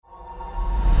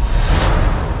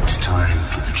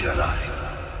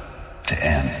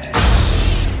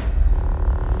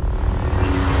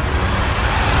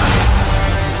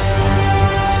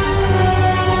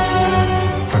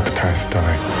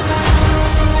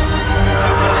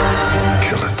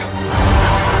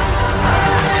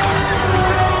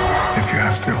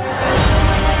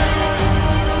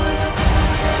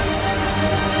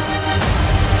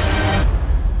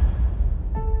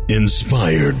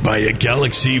Inspired by a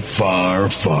galaxy far,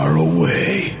 far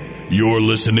away. You're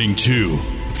listening to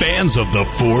Fans of the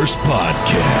Force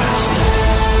Podcast.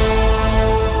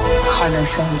 Connor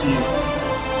failed you.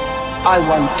 I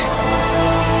won't.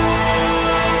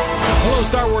 Hello,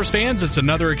 Star Wars fans. It's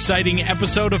another exciting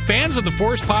episode of Fans of the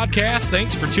Force Podcast.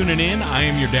 Thanks for tuning in. I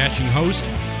am your dashing host,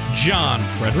 John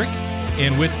Frederick.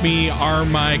 And with me are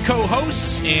my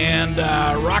co-hosts and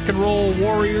rock and roll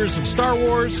warriors of Star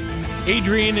Wars,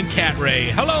 Adrian and Cat Ray.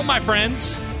 Hello, my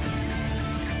friends.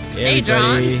 Hey,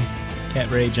 John.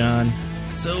 Cat Ray, John.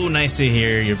 So nice to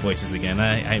hear your voices again.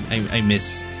 I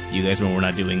miss you guys when we're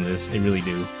not doing this. I really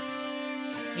do.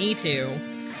 Me too.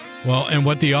 Well, and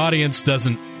what the audience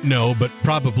doesn't know, but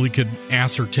probably could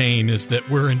ascertain, is that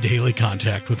we're in daily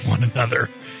contact with one another.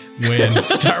 When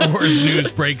Star Wars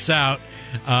news breaks out,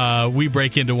 we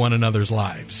break into one another's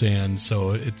lives. And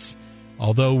so it's,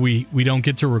 although we don't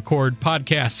get to record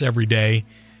podcasts every day,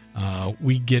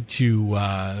 we get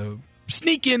to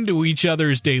sneak into each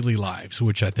other's daily lives,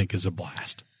 which I think is a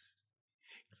blast.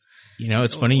 You know,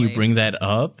 it's funny you bring that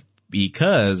up,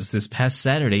 because this past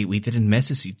Saturday we didn't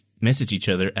message each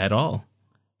other at all.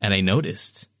 And I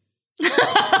noticed. You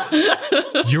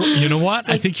know what?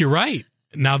 I think you're right,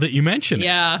 now that you mention it.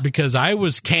 Yeah. Because I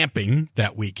was camping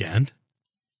that weekend.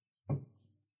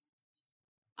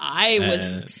 I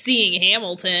was seeing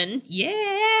Hamilton.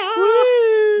 Yeah.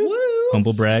 Woo.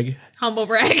 Humble brag. Humble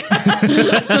brag. But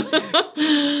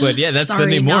yeah, that's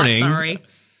Sunday morning. Sorry.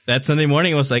 That Sunday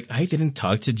morning, I was like, I didn't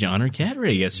talk to John or Cat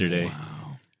Ray yesterday.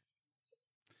 Wow.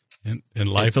 And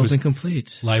life felt was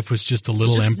incomplete. Life was just a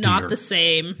little just emptier. not the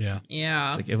same. Yeah.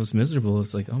 It's like, it was miserable.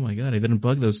 It's like, oh my God, I didn't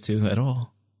bug those two at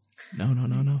all.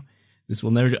 No. This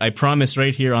will never, I promise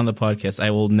right here on the podcast,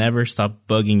 I will never stop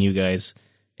bugging you guys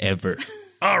ever.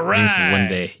 All right. One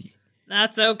day.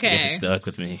 That's okay. You guys are stuck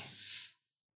with me.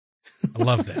 I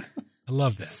love that.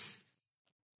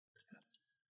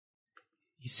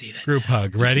 You see that? Group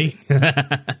hug. Just Ready?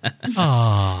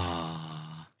 Aww.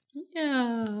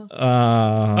 Yeah.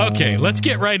 Okay, let's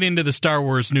get right into the Star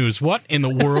Wars news. What in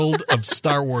the world of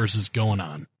Star Wars is going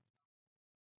on?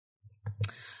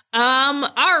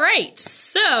 All right.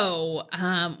 So,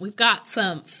 we've got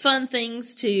some fun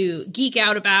things to geek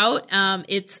out about.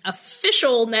 It's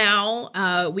official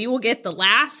now. We will get The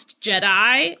Last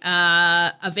Jedi,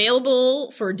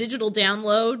 available for digital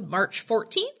download March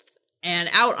 14th and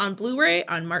out on Blu-ray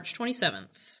on March 27th.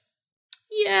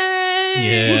 Yay!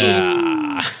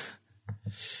 Yeah.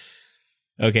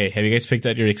 Okay, have you guys picked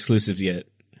out your exclusives yet?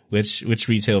 Which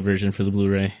retail version for the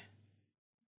Blu-ray?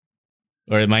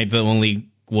 Or am I the only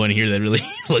one here that really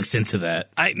looks into that?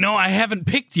 I haven't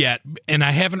picked yet, and I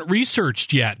haven't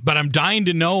researched yet, but I'm dying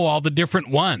to know all the different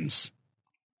ones.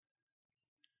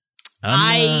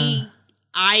 I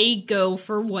go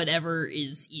for whatever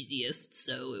is easiest,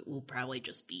 so it will probably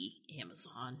just be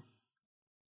Amazon.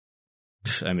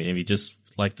 I mean, if you just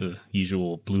like the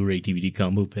usual Blu-ray DVD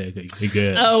combo pack, I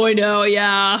guess. Oh, I know,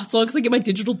 yeah. As long as I get my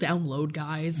digital download,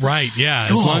 guys. Right, yeah.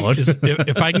 As long as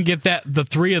if I can get the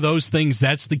three of those things,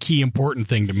 that's the key important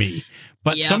thing to me.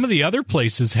 But some of the other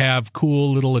places have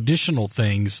cool little additional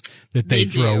things that they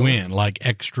throw in, like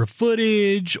extra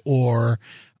footage or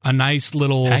a nice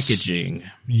little packaging.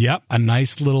 Yep, a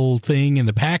nice little thing in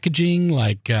the packaging,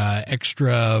 like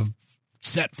extra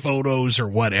set photos or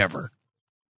whatever.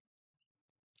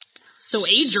 So,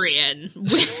 Adrian,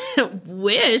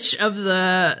 which of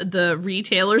the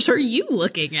retailers are you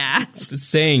looking at?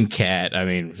 Saying Cat, I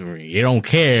mean, you don't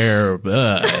care,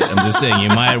 but I'm just saying you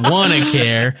might want to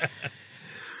care.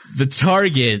 The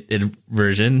Target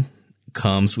version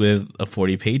comes with a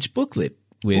 40-page booklet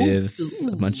with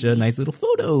a bunch of nice little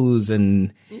photos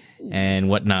and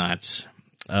whatnot. So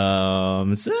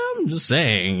I'm just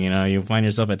saying, you'll find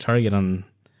yourself at Target on,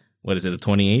 what is it, the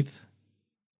 28th?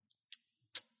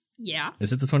 Yeah.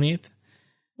 Is it the 28th?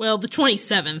 Well, the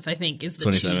 27th, I think, is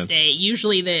the 27th. Tuesday.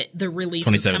 Usually the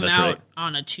releases come out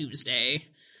on a Tuesday.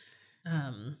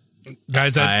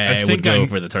 Guys, I think would go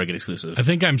for the Target exclusive. I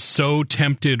think I'm so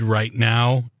tempted right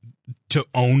now to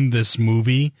own this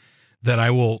movie that I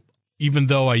will, even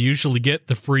though I usually get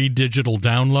the free digital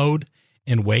download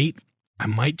and wait, I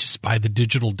might just buy the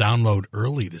digital download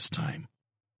early this time.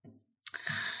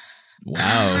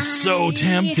 Wow. I'm so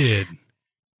tempted.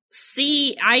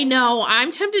 See, I know,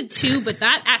 I'm tempted too, but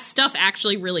that stuff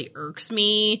actually really irks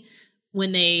me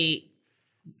when the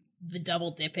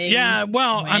double dipping. Yeah,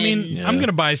 well, I'm going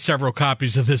to buy several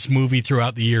copies of this movie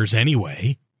throughout the years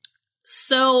anyway.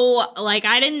 So,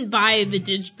 I didn't buy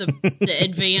the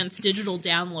advanced digital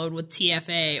download with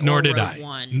TFA. Nor or did Rogue I.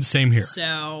 One. Same here.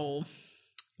 So,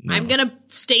 No. I'm gonna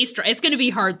stay strong. It's gonna be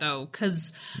hard though,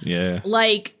 because Yeah.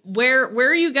 like where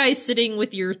are you guys sitting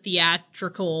with your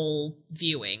theatrical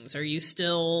viewings? Are you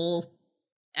still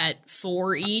at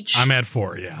 4 each? I'm at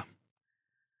 4, yeah.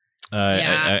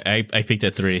 Yeah. I peaked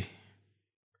at 3.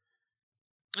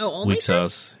 Oh, only Week's 3?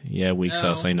 House. Yeah, Week's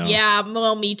House, I know. Yeah,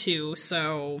 well, me too,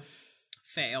 so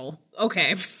fail.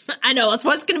 Okay. I know, that's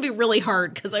why it's going to be really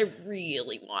hard, because I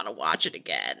really want to watch it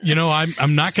again. You know,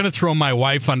 I'm not going to throw my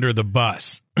wife under the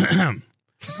bus. which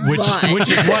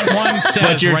is what one says.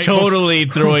 But you're totally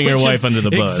throwing your wife under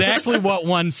the bus. Exactly what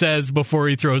one says before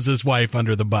he throws his wife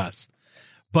under the bus.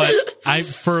 But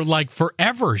for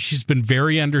forever, she's been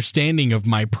very understanding of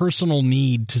my personal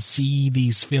need to see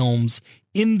these films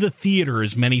in the theater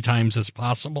as many times as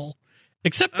possible.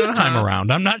 Except this time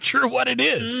around, I'm not sure what it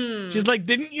is. She's like,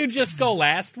 didn't you just go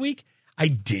last week? I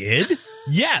did.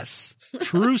 Yes.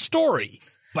 True story.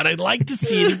 But I'd like to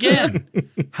see it again.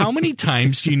 How many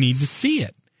times do you need to see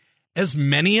it? As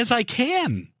many as I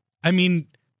can. I mean,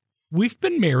 we've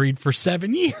been married for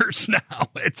 7 years now.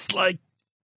 It's like,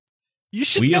 you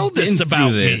should know this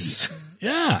about me.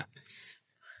 Yeah.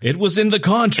 It was in the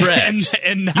contract.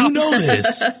 And now, you know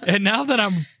this. And now that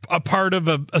I'm a part of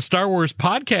a Star Wars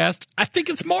podcast, I think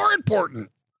it's more important.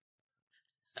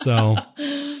 So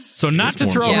not to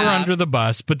throw her under the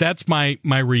bus, but that's my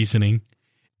reasoning,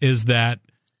 is that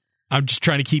I'm just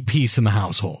trying to keep peace in the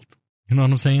household. You know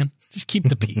what I'm saying? Just keep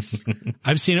the peace.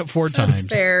 I've seen it 4 times.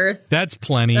 That's fair. That's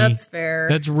plenty. That's fair.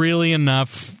 That's really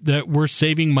enough that we're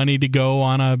saving money to go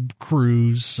on a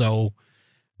cruise, so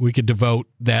we could devote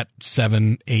that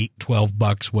 $7, $8,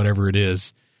 $12, whatever it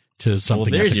is, to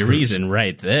something. Well, there's the your cruise. reason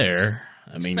right there.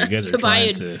 I mean, you guys are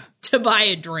trying to buy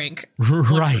a drink.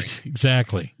 Right, drink.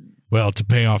 Exactly. Well, to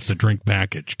pay off the drink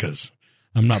package, because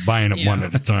I'm not buying it one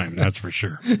at a time, that's for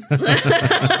sure.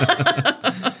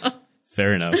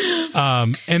 Fair enough.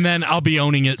 And then I'll be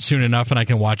owning it soon enough, and I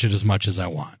can watch it as much as I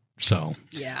want. So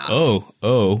Yeah.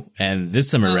 And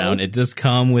this time around, it does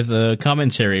come with a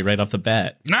commentary right off the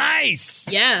bat. nice.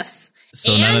 Yes.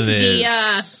 So and none of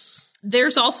this.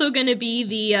 There's also going to be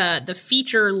the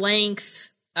feature length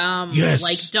Yes.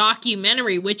 like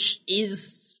documentary, which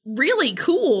is really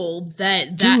cool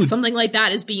that Dude. something like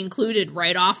that is being included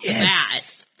right off the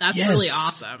Yes. bat. That's Yes. really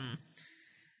awesome.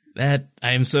 That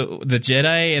I am so the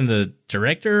Jedi and the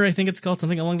director, I think it's called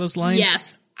something along those lines.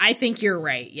 Yes, I think you're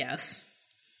right. Yes.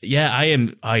 Yeah,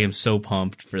 I am so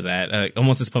pumped for that.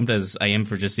 Almost as pumped as I am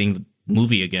for just seeing the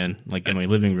movie again, like in my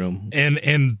living room. And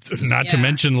not to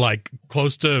mention, like,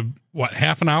 close to,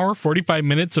 half an hour, 45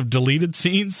 minutes of deleted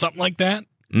scenes, something like that?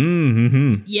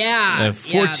 Mm-hmm. Yeah.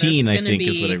 14, yeah, I think,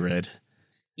 is what I read.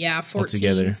 Yeah, 14,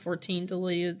 Altogether. 14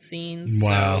 deleted scenes.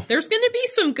 Wow. So there's going to be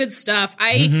some good stuff.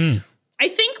 I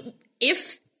think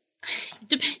even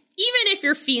if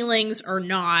your feelings are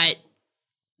not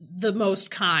the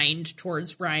most kind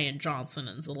towards Rian Johnson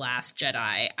and The Last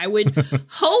Jedi, I would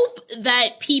hope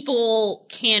that people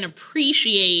can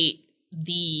appreciate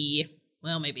maybe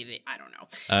I don't know.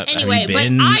 Anyway, have you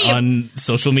been but on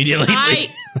social media lately?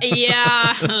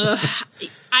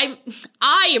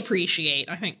 I appreciate,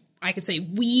 I think I could say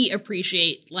we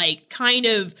appreciate, like, kind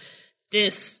of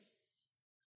this,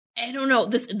 I don't know,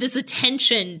 this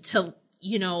attention to,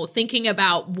 you know, thinking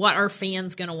about what our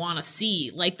fans gonna want to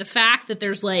see. Like, the fact that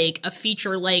there's, like, a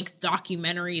feature-length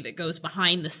documentary that goes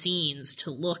behind the scenes to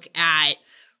look at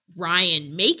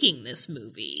Rian making this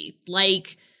movie.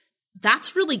 Like,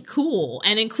 that's really cool.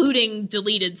 And including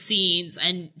deleted scenes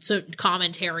and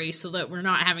commentary so that we're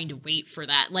not having to wait for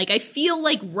that. Like, I feel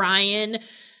like Rian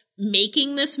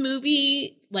making this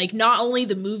movie, like, not only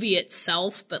the movie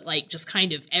itself, but, like, just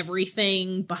kind of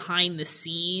everything behind the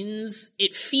scenes,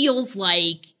 it feels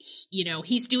like, you know,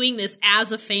 he's doing this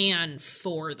as a fan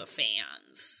for the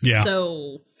fans. Yeah.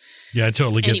 So, yeah, I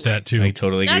totally get that, too. I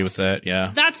totally agree with that,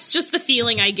 yeah. That's just the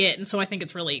feeling I get, and so I think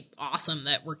it's really awesome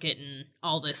that we're getting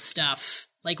all this stuff,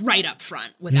 like, right up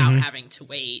front without having to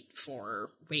wait for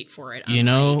it. You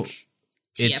know,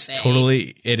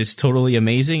 it is totally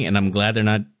amazing, and I'm glad they're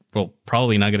not,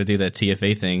 probably not going to do that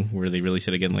TFA thing where they release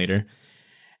it again later.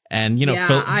 And, you know,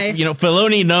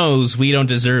 Filoni knows we don't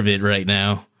deserve it right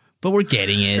now, but we're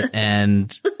getting it,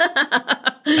 and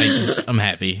I'm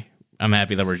happy. I'm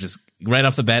happy that we're just, right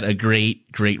off the bat, a great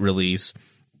release.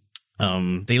 They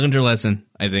learned their lesson,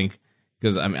 I think,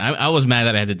 because I was mad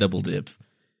that I had to double dip.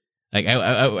 Like,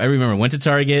 I remember I went to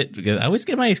Target, because I always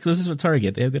get my exclusives with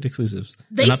Target. They have good exclusives.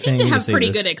 They seem to have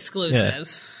pretty good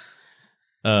exclusives.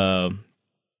 Yeah.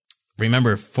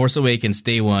 Remember Force Awakens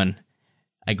Day 1.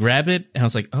 I grab it and I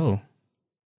was like, oh,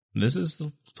 this is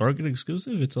the Target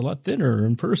exclusive. It's a lot thinner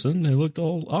in person. It looked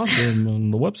all awesome on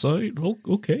the website. Oh,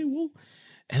 okay, well.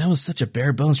 And it was such a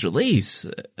bare bones release.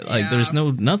 Like, there's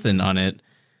nothing on it.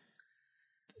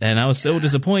 And I was so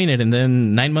disappointed. And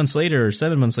then 9 months later or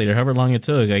 7 months later, however long it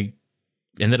took, I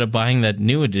ended up buying that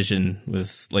new edition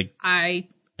with, like,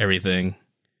 everything.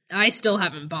 I still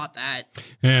haven't bought that.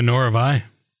 Yeah, nor have I.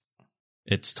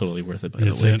 It's totally worth it, by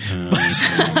Is the way.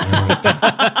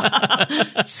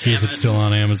 it? See if it's still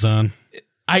on Amazon.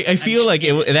 I feel like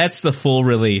that's the full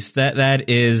release. That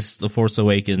is the Force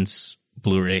Awakens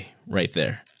Blu-ray right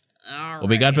there. What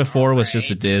we got before was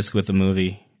just a disc with the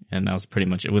movie, and that was pretty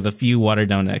much it, with a few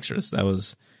watered-down extras.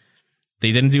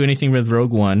 They didn't do anything with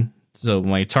Rogue One, so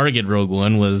my target Rogue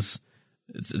One was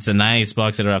it's a nice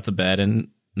box set right off the bat, and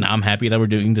now I'm happy that we're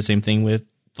doing the same thing with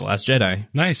The Last Jedi.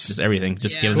 Nice. Just everything.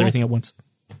 Just give us everything at once.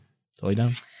 Totally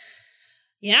down.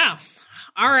 Yeah.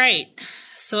 All right.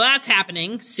 So that's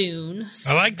happening soon.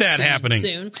 I like that happening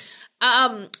soon.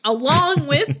 Along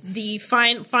with the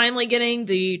finally getting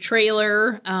the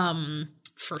trailer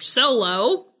for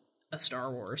Solo, a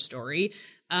Star Wars story.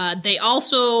 They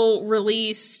also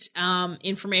released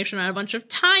information on a bunch of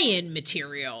tie-in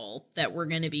material that we're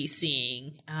going to be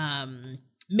seeing.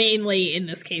 Mainly in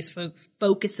this case,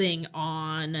 focusing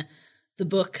on the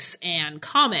books and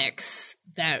comics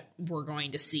that we're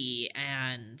going to see,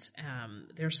 and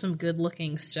there's some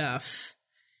good-looking stuff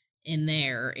in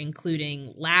there,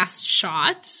 including Last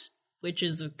Shot, which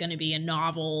is going to be a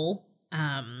novel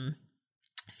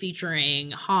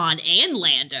featuring Han and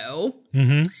Lando.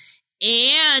 Mm-hmm.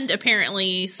 And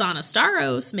apparently Sana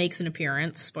Starros makes an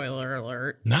appearance. Spoiler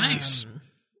alert. Nice.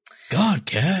 God,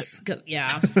 Cat.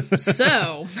 Yeah.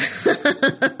 So,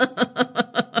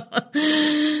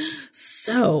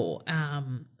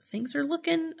 things are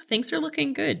looking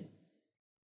good.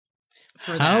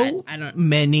 For How that.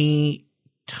 many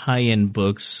tie-in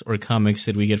books or comics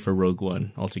did we get for Rogue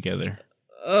One altogether?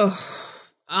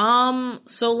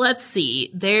 So let's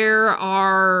see. There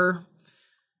are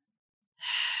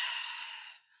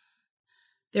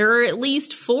at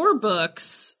least 4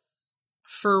 books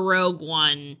for Rogue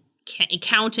One,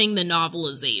 counting the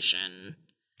novelization.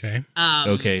 Okay.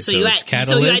 Okay. So you it's had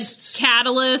Catalyst. So you had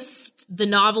Catalyst, the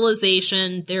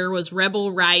novelization. There was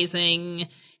Rebel Rising,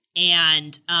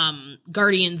 and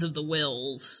Guardians of the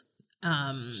Wills.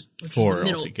 Which 4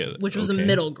 was altogether. Which was a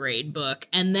middle grade book,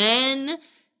 and then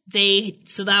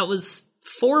so that was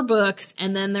 4 books,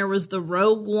 and then there was the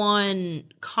Rogue One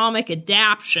comic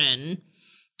adaptation,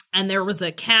 and there was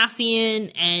a Cassian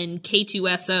and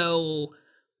K2SO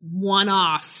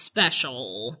one-off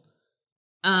special.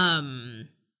 So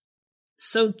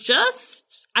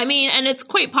and it's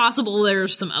quite possible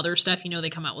there's some other stuff, they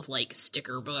come out with like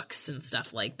sticker books and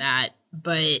stuff like that,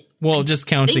 but just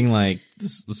counting like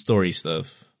the story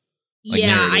stuff. Like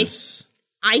narratives.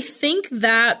 I think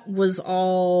that was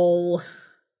all.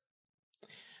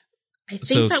 I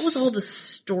think that was all the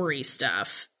story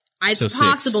stuff. It's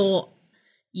possible. 6.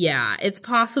 Yeah, it's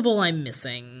possible I'm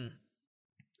missing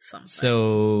something.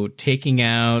 So taking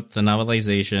out the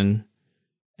novelization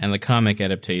and the comic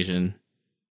adaptation,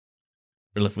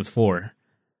 we're left with 4.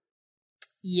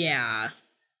 Yeah.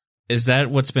 Is that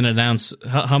what's been announced?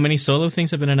 How many Solo things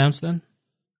have been announced then?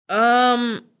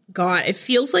 God, it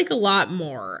feels like a lot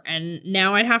more. And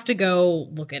now I'd have to go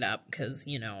look it up because,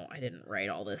 I didn't write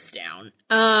all this down.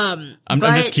 I'm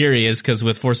just curious because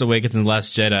with Force Awakens and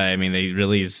Last Jedi, I mean, they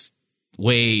released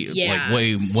way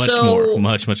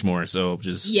much more. So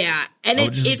and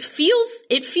it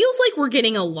feels like we're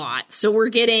getting a lot. So we're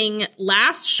getting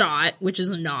Last Shot, which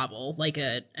is a novel, like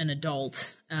an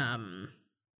adult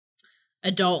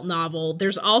novel.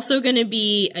 There's also going to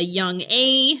be a young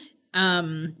A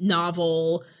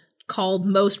novel called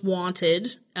Most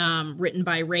Wanted, written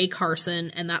by Ray Carson,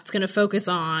 and that's going to focus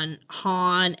on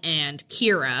Han and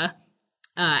Kira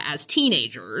as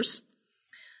teenagers.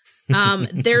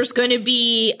 There's going to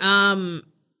be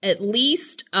at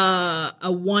least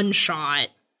a one-shot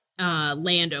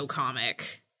Lando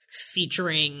comic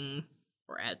featuring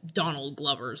Donald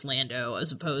Glover's Lando,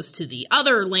 as opposed to the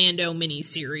other Lando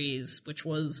miniseries, which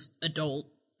was adult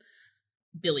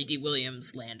Billy D.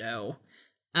 Williams Lando.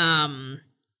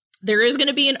 There is going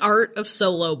to be an Art of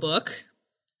Solo book,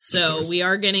 so we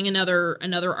are getting another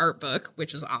art book,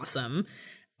 which is awesome.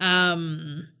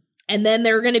 And then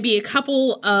there are going to be a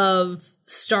couple of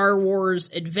Star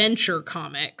Wars Adventures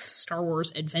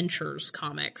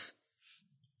comics,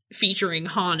 featuring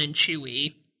Han and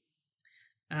Chewie.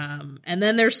 And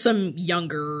then there's some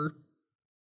younger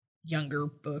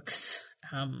books.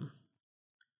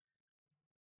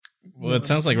 Well, it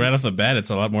sounds like right off the bat,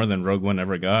 it's a lot more than Rogue One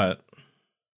ever got.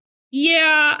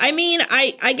 Yeah, I mean,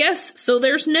 I guess, so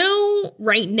there's no,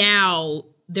 right now,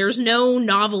 there's no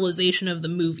novelization of the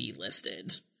movie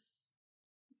listed.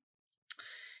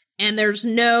 And there's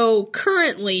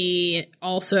currently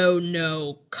also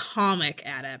no comic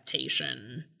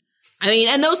adaptation. I mean,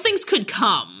 and those things could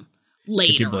come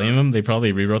later. Could you blame them? They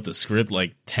probably rewrote the script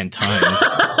like 10 times.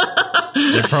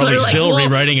 They're probably still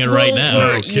rewriting it right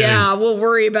now. Yeah, we'll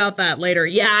worry about that later.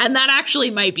 Yeah, and that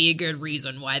actually might be a good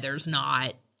reason why there's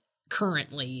not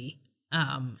currently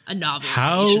a novelization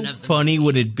How of the funny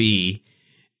would it be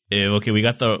if, we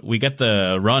got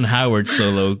the Ron Howard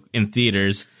solo in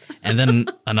theaters, and then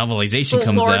a novelization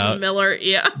comes Lord out. Miller,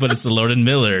 yeah. But it's the Lord and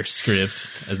Miller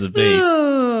script as a base.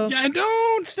 Yeah, I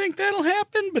don't think that'll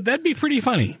happen, but that'd be pretty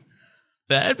funny.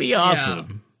 That'd be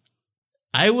awesome.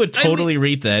 I would totally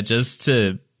read that just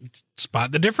to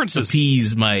spot the differences,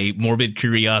 appease my morbid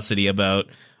curiosity about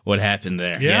what happened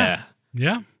there. Yeah.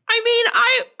 I mean,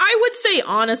 I would say,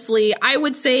 honestly, I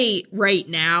would say right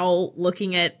now,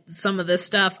 looking at some of this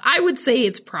stuff, I would say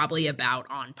it's probably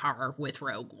about on par with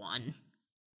Rogue One.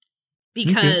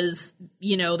 Because,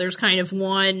 there's kind of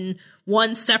one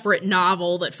separate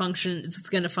novel that it's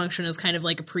going to function as kind of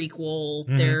like a prequel.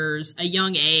 Mm-hmm. There's a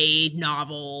Young A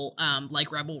novel,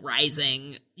 like Rebel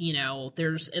Rising.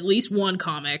 There's at least one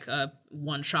comic, a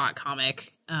one-shot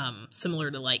comic, similar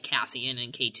to like Cassian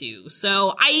and K2.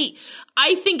 So I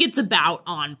think it's about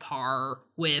on par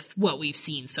with what we've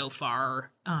seen so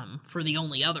far, for the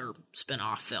only other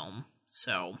spin-off film.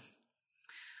 So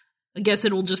I guess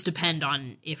it'll just depend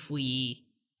on if we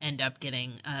end up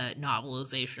getting a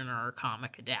novelization or a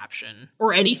comic adaptation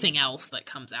or anything else that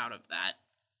comes out of that.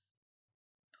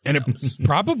 And it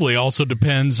probably also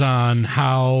depends on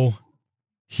how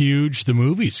huge the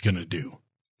movie's going to do.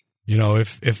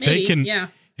 If they're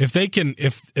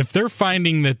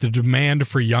finding that the demand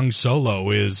for young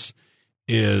Solo is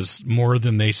more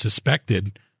than they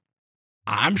suspected,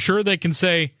 I'm sure they can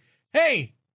say,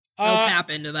 hey, they'll tap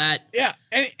into that. Yeah.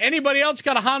 Anybody else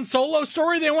got a Han Solo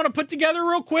story they want to put together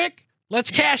real quick?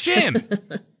 Let's cash in.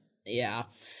 Yeah.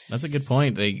 That's a good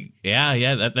point.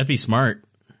 That'd be smart,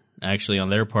 actually, on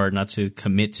their part, not to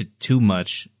commit to too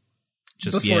much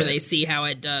just before yet. they see how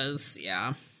it does.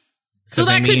 Yeah. So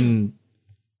no,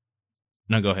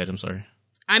 go ahead. I'm sorry.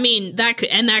 I mean, that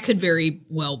could very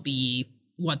well be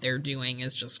what they're doing,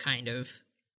 is just kind of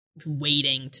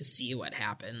waiting to see what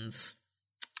happens.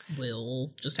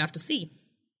 We'll just have to see.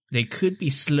 They could be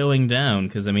slowing down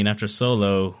because, after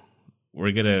Solo,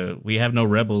 we have no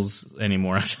Rebels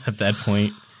anymore at that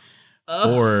point.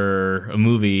 Or a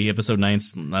movie, Episode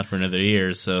 9's not for another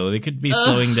year, so they could be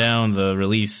slowing down the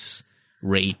release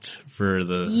rate for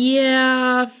the...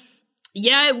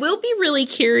 Yeah, it will be really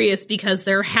curious because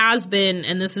there has been,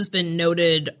 and this has been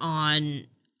noted on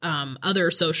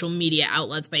other social media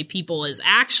outlets by people, is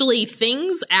actually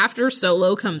things after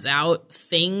Solo comes out,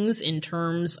 things in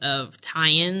terms of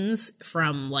tie-ins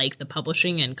from like the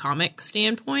publishing and comic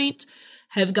standpoint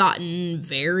have gotten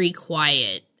very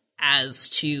quiet as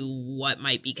to what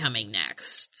might be coming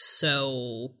next.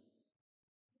 So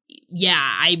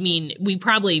yeah, we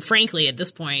probably, frankly, at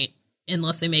this point,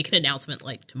 unless they make an announcement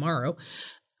like tomorrow,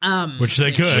 which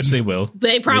they could. Which they will.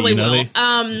 They probably will.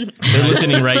 They're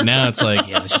listening right now. It's like,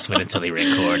 yeah, let's just wait until they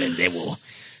record and we'll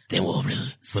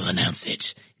announce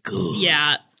it. Good.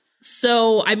 Yeah.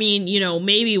 So,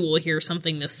 maybe we'll hear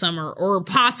something this summer, or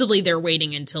possibly they're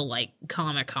waiting until like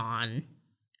Comic-Con,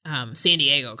 San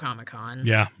Diego Comic-Con.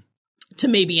 Yeah. To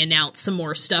maybe announce some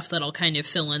more stuff that'll kind of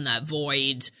fill in that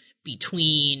void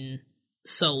between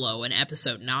Solo and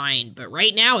Episode 9, but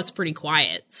right now it's pretty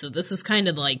quiet. So this is kind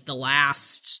of like the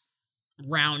last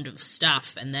round of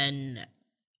stuff, and then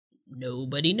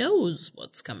nobody knows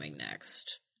what's coming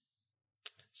next.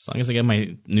 As long as I get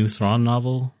my new Thrawn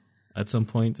novel at some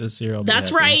point this year, I'll be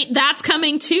happy. Right. That's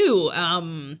coming too.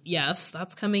 Yes,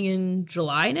 that's coming in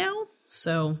July now.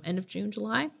 So end of June,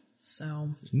 July. So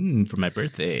for my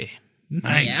birthday.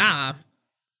 Nice. Yeah.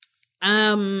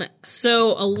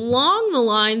 So along the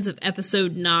lines of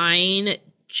Episode 9,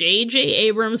 J.J.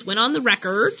 Abrams went on the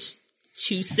record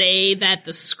to say that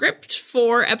the script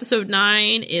for Episode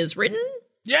 9 is written.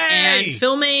 Yay! And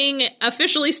filming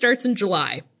officially starts in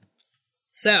July.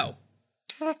 So.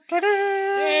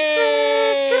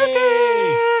 Yay!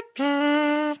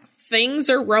 Things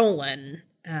are rolling.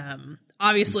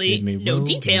 Obviously, no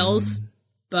details.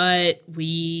 But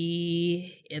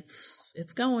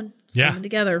it's going. It's coming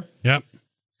together. Yep.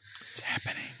 It's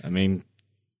happening.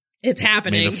 It's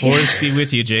happening. May the force be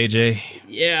with you, JJ.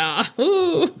 Yeah.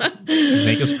 Ooh.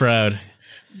 Make us proud.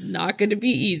 It's not going to be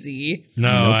easy.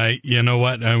 No, you know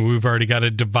what? We've already got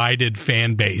a divided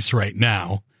fan base right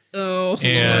now. Oh, Lord.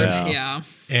 Yeah.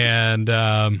 And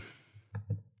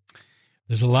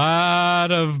There's a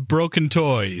lot of broken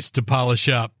toys to polish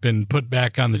up and put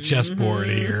back on the chessboard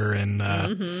here. And,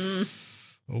 oh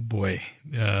boy,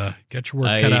 got your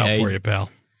work cut out for you, pal.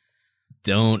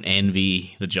 Don't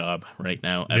envy the job right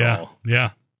now at all. Yeah.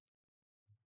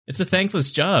 It's a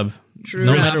thankless job. True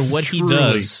no enough. matter what he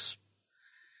does.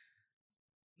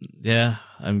 Yeah,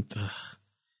 Anyway.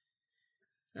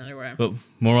 but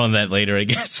more on that later, I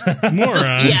guess. More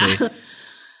honestly. Yeah.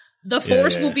 The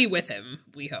Force will be with him,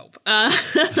 we hope.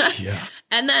 Yeah.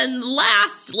 And then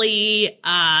lastly,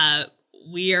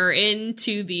 we are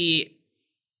into the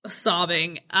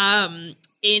sobbing,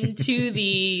 into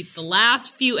the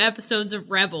last few episodes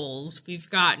of Rebels. We've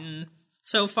gotten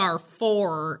so far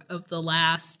 4 of the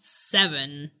last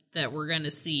 7 that we're going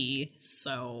to see.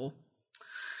 So,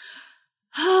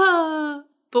 but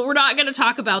we're not going to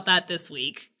talk about that this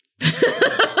week.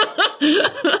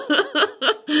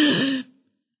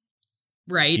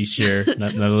 Right. You sure?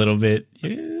 Not a little bit?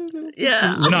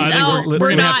 Yeah. No, I think we're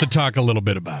going to not. have to talk a little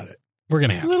bit about it. We're going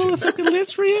to have to. Sucking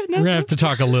lips for you? We're going to have to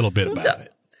talk a little bit about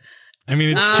it. I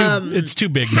mean, it's too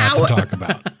big not to talk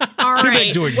about. All Too right.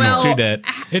 big to ignore. Well, True that.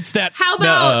 It's that. how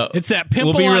about It's that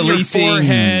pimple We'll be on releasing- your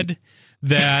forehead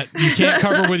that you can't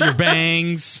cover with your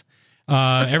bangs.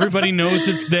 Everybody knows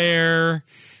it's there.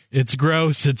 It's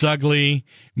gross. It's ugly.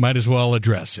 Might as well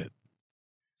address it.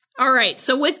 all right.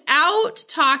 So without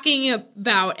talking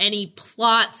about any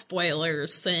plot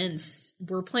spoilers, since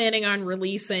we're planning on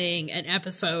releasing an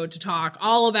episode to talk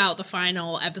all about the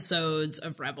final episodes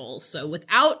of Rebels. So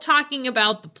without talking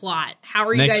about the plot, how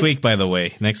are you Next guys? week, by the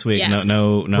way. Next week. Yes.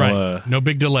 No, Right. No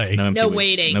big delay. no empty No week.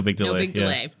 waiting. No big delay. Yeah.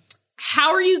 delay.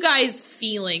 How are you guys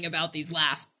feeling about these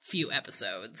last few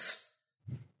episodes?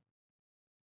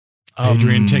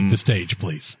 Adrian, take the stage,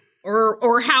 please.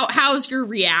 Or how's your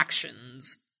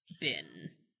reactions been?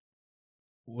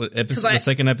 What 'Cause I- the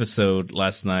second episode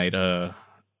last night,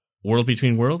 World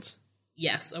Between Worlds?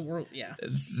 Yes, a world. Yeah.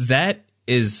 That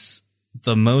is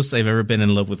the most I've ever been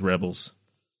in love with Rebels.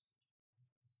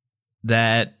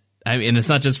 And it's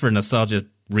not just for nostalgia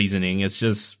reasoning. It's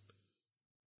just,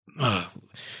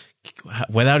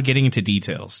 without getting into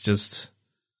details, just,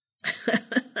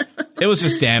 it was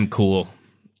just damn cool.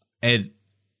 It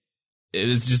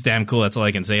was just damn cool. That's all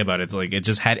I can say about it. It's like, it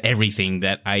just had everything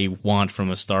that I want from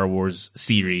a Star Wars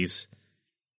series.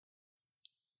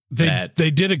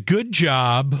 They did a good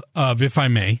job of, if I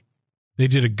may, they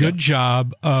did a good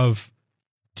job of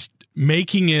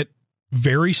making it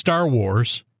very Star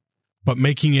Wars, but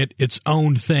making it its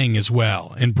own thing as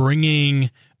well, and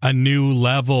bringing a new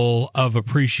level of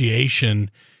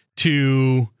appreciation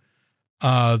to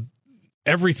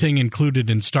everything included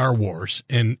in Star Wars,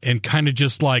 and kind of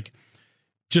just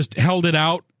held it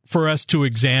out for us to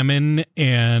examine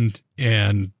and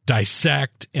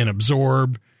dissect and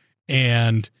absorb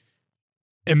and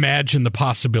imagine the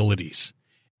possibilities.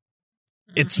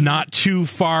 It's not too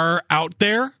far out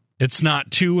there. It's not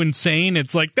too insane.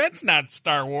 It's like, that's not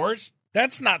Star Wars.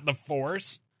 That's not the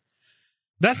Force.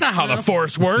 That's not how the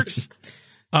Force works.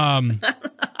 But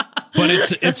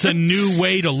it's a new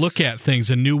way to look at things,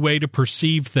 a new way to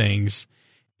perceive things,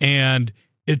 and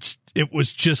it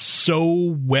was just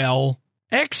so well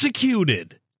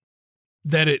executed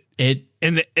that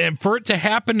and for it to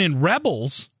happen in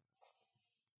Rebels,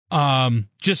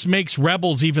 just makes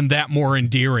Rebels even that more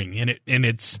endearing.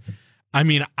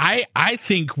 I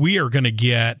think we are going to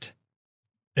get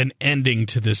an ending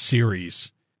to this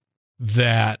series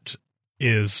that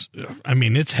is,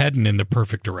 it's heading in the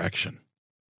perfect direction.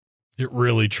 It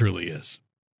really, truly is.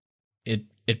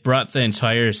 It brought the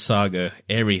entire saga,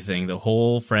 everything, the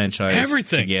whole franchise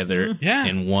together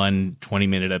in one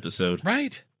 20-minute episode.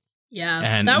 Right. Yeah,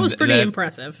 And that was pretty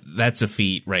impressive. That's a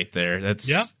feat right there.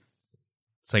 It's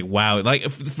like, wow. Like,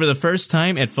 for the first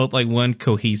time, it felt like one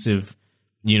cohesive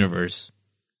universe.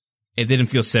 It didn't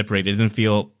feel separated. It didn't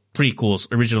feel prequels,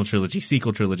 original trilogy,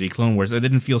 sequel trilogy, Clone Wars. It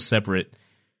didn't feel separate.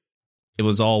 It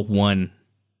was all one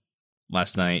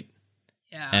last night.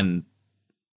 Yeah. And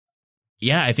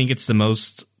yeah, I think it's the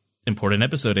most important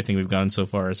episode I think we've gotten so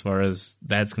far as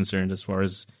that's concerned, as far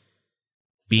as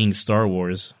being Star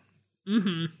Wars.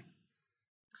 Mm-hmm.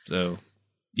 So,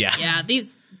 yeah. Yeah,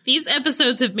 these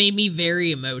episodes have made me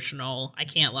very emotional. I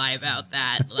can't lie about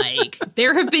that. Like,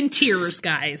 there have been tears,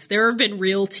 guys. There have been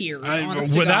real tears,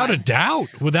 honest to without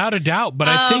God. a doubt. But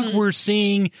I think we're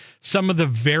seeing some of the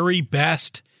very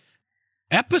best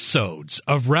episodes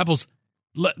of Rebels.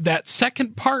 That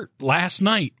second part last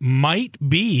night might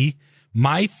be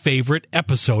my favorite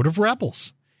episode of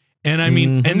Rebels. And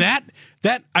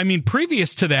and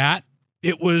previous to that,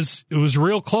 it was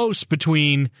real close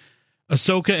between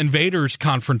Ahsoka and Vader's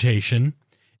confrontation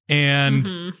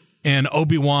and and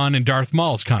Obi-Wan and Darth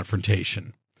Maul's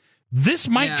confrontation. This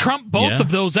might trump both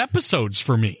of those episodes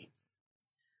for me.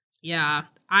 Yeah.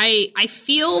 I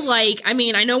feel like, I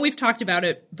mean, I know we've talked about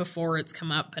it before it's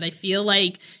come up, but I feel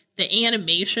like the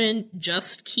animation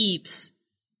just keeps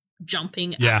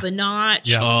jumping up a notch.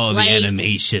 Yeah. Oh, like, the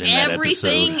animation in that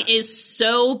everything episode is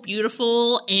so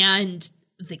beautiful, and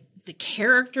the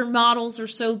character models are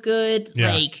so good.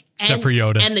 Yeah. Like, Except for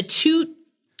Yoda. And the two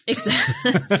and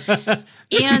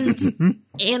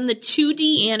the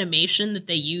 2D animation that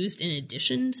they used in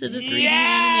addition to the 3D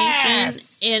animation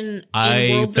in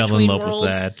I World fell in Between love Worlds,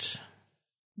 with that.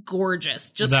 gorgeous,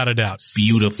 just Without a doubt.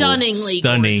 Beautiful. stunningly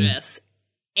Stunning. gorgeous.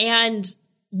 And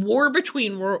World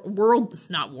Between Worlds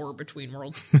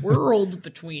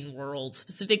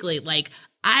specifically, like,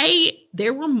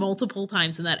 there were multiple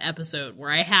times in that episode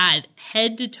where I had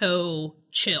head to toe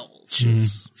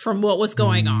chills from what was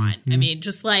going on. I mean,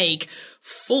 just like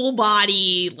full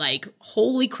body, like,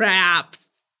 holy crap,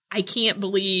 I can't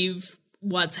believe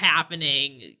what's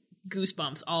happening.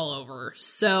 Goosebumps all over.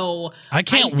 So I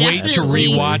can't wait to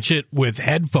rewatch it with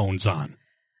headphones on.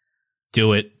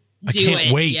 Do it. I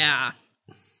can't wait. Yeah.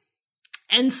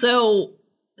 And so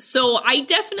I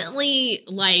definitely,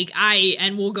 like,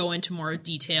 and we'll go into more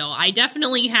detail, I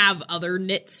definitely have other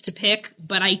nits to pick,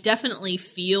 but I definitely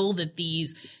feel that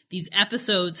these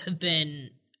episodes have been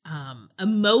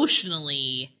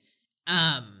emotionally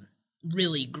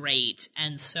really great.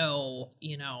 And so,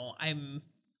 you know, I'm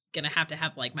gonna have to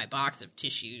have, like, my box of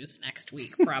tissues next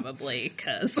week probably,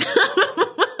 because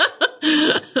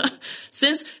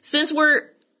since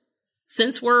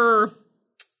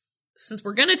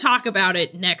we're going to talk about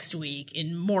it next week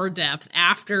in more depth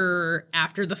after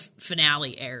the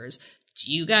finale airs,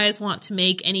 do you guys want to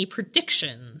make any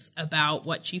predictions about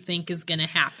what you think is going to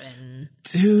happen?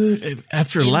 Dude,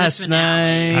 after last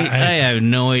night, I have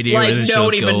no idea where the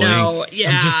show's going. Know.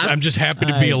 Yeah. I'm just happy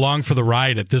to be along for the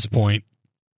ride at this point.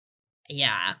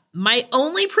 Yeah. My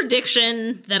only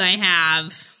prediction that I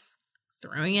have,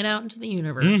 throwing it out into the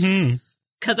universe,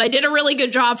 because I did a really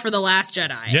good job for The Last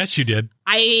Jedi. Yes, you did.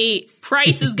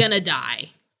 Price is gonna die.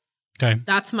 Okay.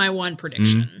 That's my one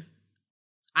prediction.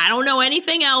 I don't know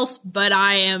anything else, but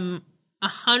I am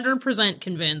 100%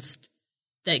 convinced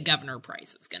that Governor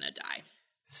Price is gonna die.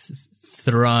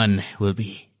 Thrawn will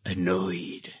be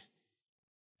annoyed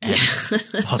and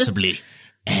possibly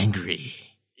angry.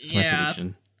 That's my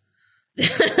prediction.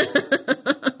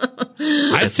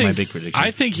 That's my big prediction.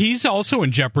 I think he's also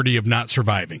in jeopardy of not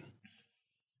surviving.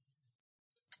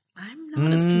 I'm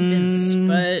not as convinced,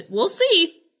 but we'll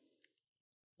see.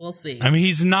 We'll see. I mean,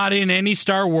 he's not in any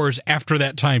Star Wars after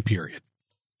that time period.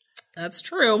 That's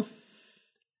true.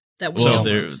 That well,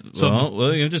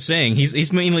 I'm just saying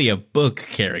he's mainly a book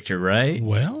character, right?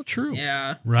 Well, true.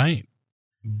 Yeah. Right.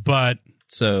 But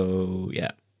so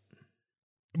yeah.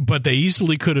 But they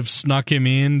easily could have snuck him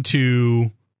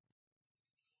into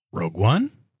Rogue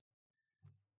One.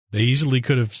 They easily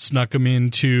could have snuck him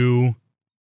into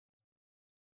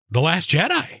The Last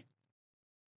Jedi.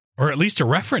 Or at least a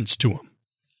reference to him.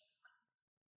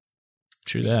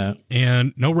 True that.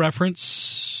 And no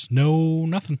reference, no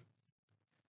nothing.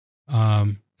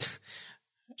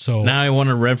 So now I want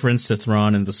a reference to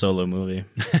Thrawn in the Solo movie.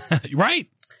 Right.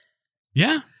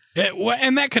 Yeah.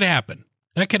 And that could happen.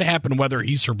 That could happen whether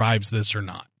he survives this or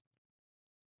not.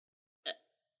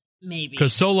 Maybe.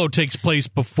 Because Solo takes place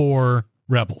before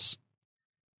Rebels.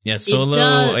 Yeah,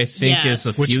 Solo, I think, is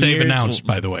a few which they've years. announced,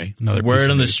 by the way. Word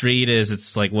on the street is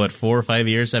it's like, what, 4 or 5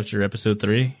 years after Episode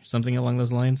 3? Something along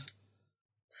those lines?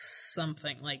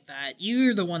 Something like that.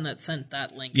 You're the one that sent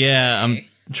that link. Yeah, today.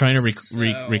 I'm trying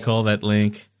to recall that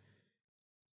link.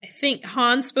 I think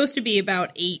Han's supposed to be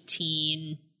about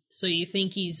 18, so you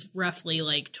think he's roughly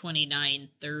like 29,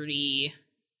 30.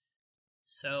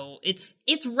 So it's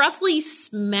roughly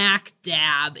smack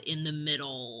dab in the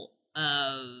middle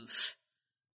of,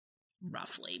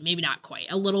 roughly, maybe not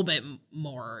quite, a little bit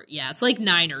more. Yeah, it's like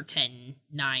 9 or 10,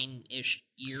 9-ish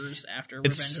years after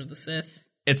Revenge of the Sith.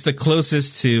 It's the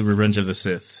closest to Revenge of the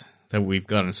Sith that we've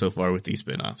gotten so far with these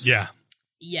spin-offs. Yeah.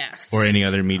 Yes. Or any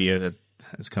other media that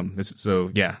has come.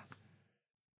 So, yeah.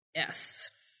 Yes.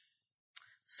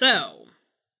 So,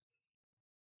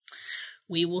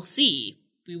 we will see.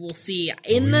 We will see.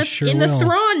 In the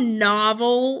Thrawn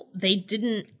novel, they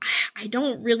didn't, I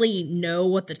don't really know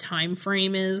what the time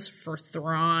frame is for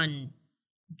Thrawn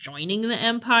joining the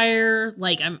Empire.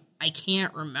 Like, I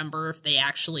can't remember if they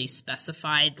actually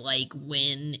specified, like,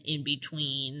 when in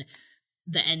between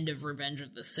the end of Revenge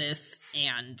of the Sith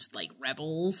and, like,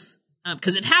 Rebels.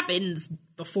 Because it happens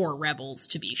before Rebels,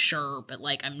 to be sure, but,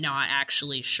 like, I'm not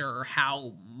actually sure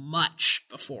how much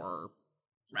before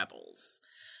Rebels.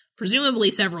 Presumably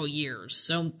several years.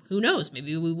 So who knows?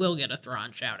 Maybe we will get a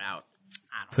Thrawn shout out.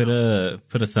 Put a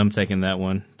thumbtack in that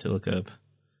one to look up.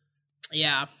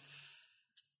 Yeah.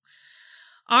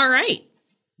 All right.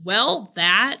 Well,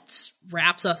 that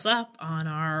wraps us up on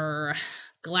our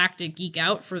Galactic Geek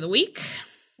Out for the week.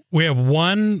 We have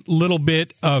one little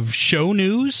bit of show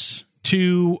news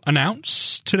to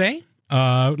announce today.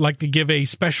 I'd like to give a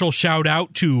special shout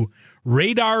out to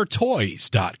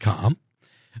RadarToys.com.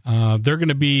 They're going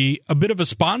to be a bit of a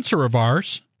sponsor of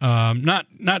ours, not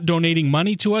donating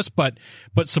money to us, but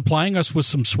supplying us with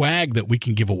some swag that we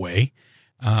can give away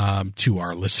to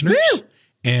our listeners. Woo!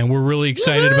 And we're really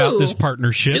excited about this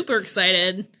partnership. Super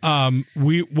excited.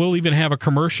 We'll even have a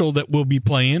commercial that we'll be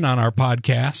playing on our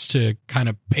podcast to kind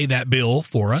of pay that bill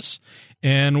for us.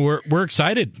 And we're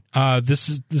excited.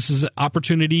 This is an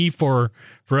opportunity for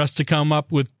us to come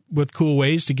up with cool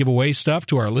ways to give away stuff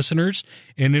to our listeners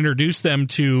and introduce them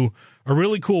to a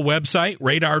really cool website,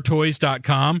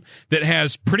 RadarToys.com, that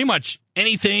has pretty much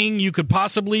anything you could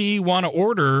possibly want to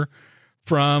order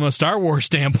from a Star Wars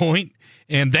standpoint,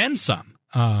 and then some.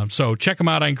 So check them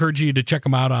out. I encourage you to check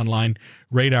them out online,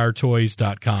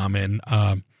 RadarToys.com. And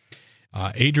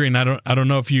Adrian, I don't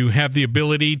know if you have the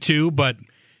ability to, but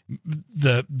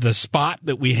the spot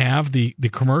that we have, the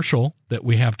commercial that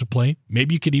we have to play,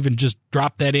 maybe you could even just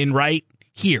drop that in right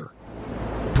here.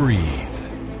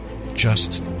 Breathe.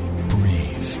 Just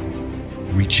breathe.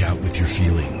 Reach out with your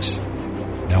feelings.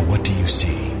 Now what do you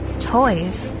see?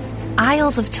 Toys.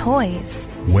 Aisles of toys.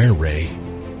 Where, Ray?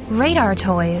 Radar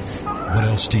toys. What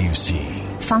else do you see?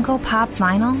 Funko Pop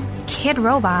vinyl. Kid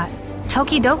Robot.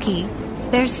 Tokidoki.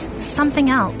 There's something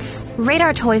else.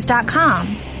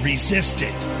 RadarToys.com. Resist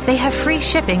it. They have free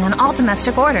shipping on all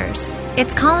domestic orders.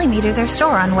 It's calling me to their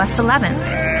store on West 11th.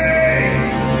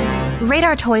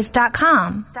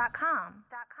 RadarToys.com.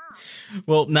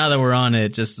 Well, now that we're on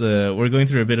it, just we're going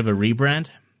through a bit of a rebrand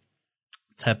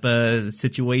type of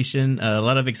situation. A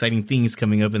lot of exciting things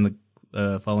coming up in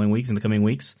the following weeks, in the coming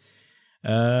weeks.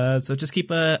 So just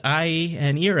keep an eye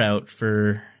and ear out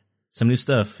for some new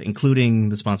stuff, including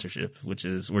the sponsorship, which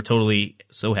is, we're totally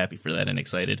so happy for that and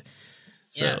excited.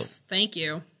 So, yes, thank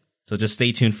you. So just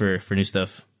stay tuned for new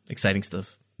stuff, exciting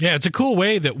stuff. Yeah, it's a cool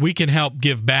way that we can help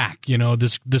give back. You know,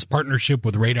 this partnership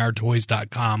with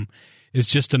RadarToys.com is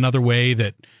just another way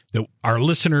that our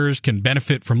listeners can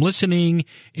benefit from listening,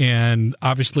 and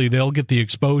obviously they'll get the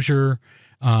exposure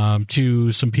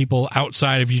to some people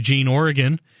outside of Eugene,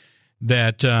 Oregon,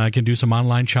 that can do some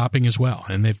online shopping as well.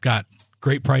 And they've got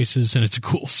great prices, and it's a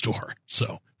cool store.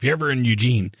 So if you're ever in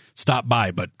Eugene, stop by,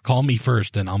 but call me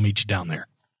first, and I'll meet you down there.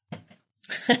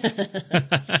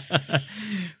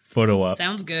 Photo op.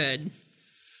 Sounds good.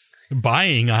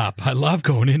 Buying up. I love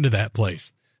going into that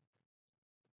place.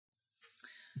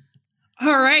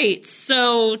 All right,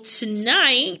 so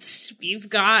tonight we've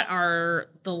got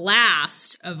the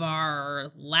last of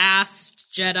our Last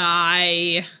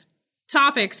Jedi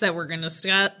topics that we're going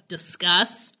to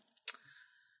discuss.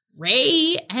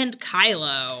 Rey and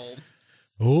Kylo.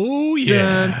 Oh,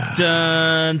 yeah.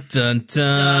 Dun, dun,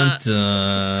 dun,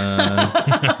 dun,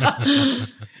 dun.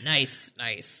 Nice.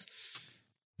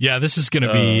 Yeah, this is going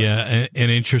to be an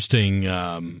interesting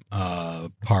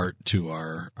part to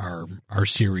our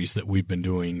series that we've been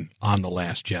doing on The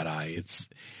Last Jedi.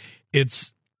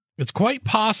 It's quite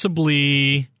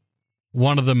possibly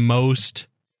one of the most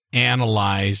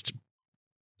analyzed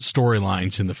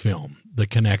storylines in the film. The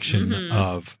connection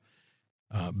of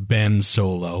Ben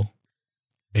Solo,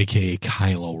 a.k.a.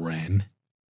 Kylo Ren,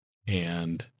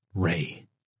 and Rey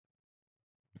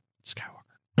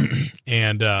Skywalker.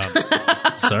 And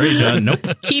sorry, John. Nope.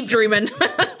 Keep dreaming.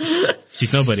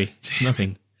 She's nobody. She's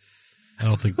nothing.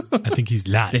 I think he's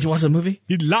lying. Did you watch the movie?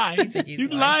 He's lying.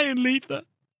 He's lying, Letha.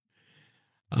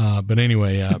 But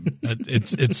anyway,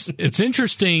 it's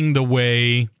interesting the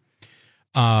way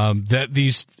that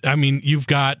these. I mean, you've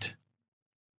got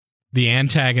the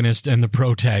antagonist and the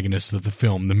protagonist of the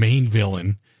film, the main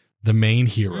villain, the main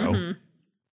hero,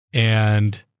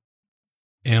 and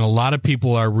a lot of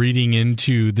people are reading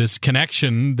into this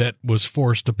connection that was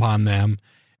forced upon them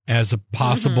as a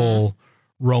possible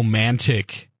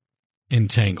romantic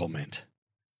entanglement.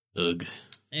 Ugh.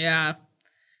 Yeah.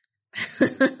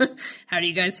 How do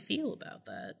you guys feel about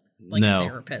that? Like No. a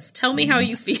therapist. Tell me how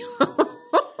you feel.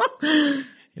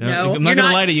 No, I'm not going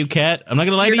to lie to you, Kat. I'm not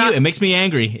going to lie to you. It makes me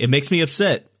angry. It makes me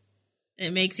upset.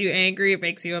 It makes you angry. It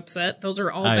makes you upset. Those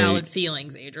are all valid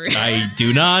feelings, Adrian. I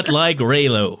do not like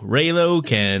Reylo. Reylo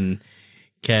can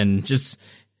just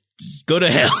go to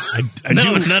hell.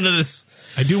 None of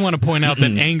this. I do want to point out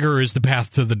that anger is the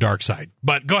path to the dark side.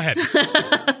 But go ahead.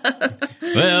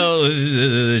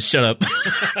 Well, shut up.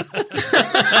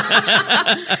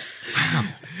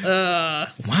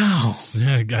 Wow.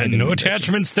 Yeah, got no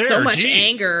attachments there. So much Jeez.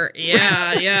 anger.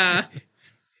 Yeah.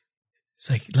 It's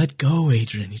like, let go,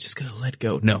 Adrian. You just gotta let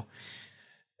go. No.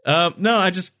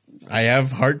 No, I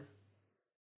have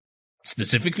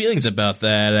specific feelings about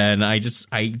that, and I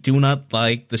do not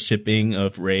like the shipping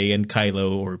of Rey and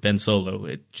Kylo or Ben Solo.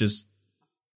 It's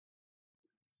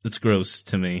gross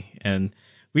to me. And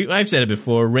I've said it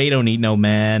before, Rey don't need no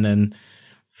man, and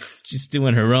she's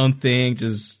doing her own thing,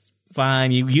 just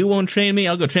fine. You won't train me,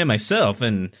 I'll go train myself,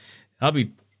 and I'll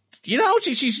be,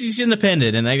 she's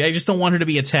independent, and I just don't want her to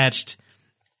be attached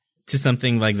to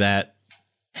something like that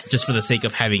just for the sake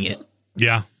of having it.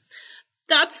 Yeah.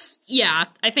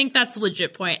 I think that's a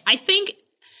legit point. I think,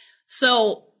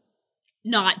 so,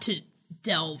 not to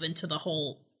delve into the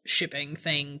whole shipping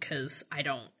thing, because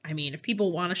if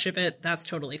people want to ship it, that's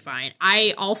totally fine.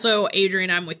 I also, Adrian,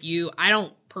 I'm with you. I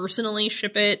don't personally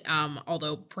ship it,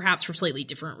 although perhaps for slightly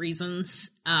different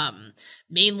reasons.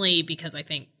 Mainly because I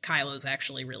think Kylo's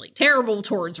actually really terrible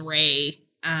towards Rey.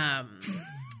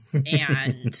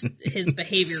 And his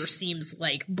behavior seems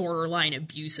like borderline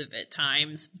abusive at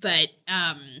times. But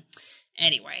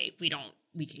anyway, we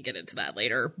can get into that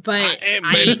later. But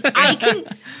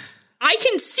I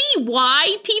can see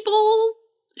why people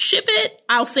ship it.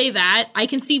 I'll say that. I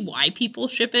can see why people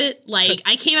ship it. Like,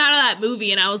 I came out of that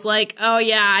movie and I was like, oh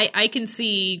yeah, I can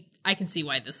see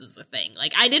why this is a thing.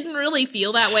 Like, I didn't really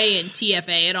feel that way in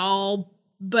TFA at all,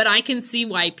 but I can see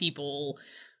why people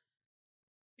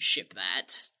ship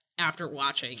that after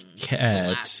watching The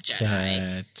Last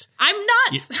Jedi.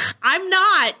 I'm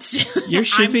not. You're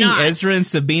shipping Ezra and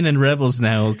Sabine and Rebels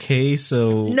now, okay?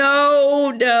 So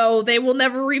No, they will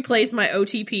never replace my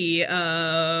OTP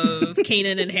of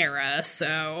Kanan and Hera,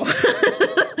 so.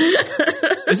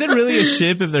 Is it really a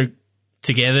ship if they're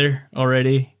together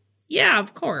already? Yeah,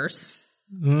 of course.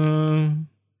 Yeah.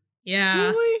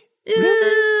 Really?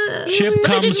 Ship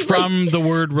comes from the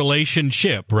word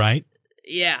relationship, right?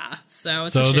 Yeah, so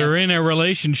it's a so ship. they're in a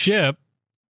relationship.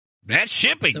 That's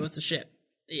shipping. So it's a ship.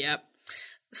 Yep.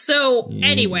 So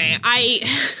anyway, I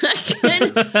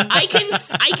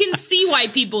can see why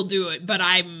people do it, but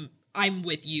I'm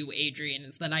with you, Adrian,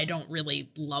 is that I don't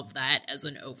really love that as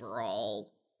an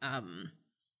overall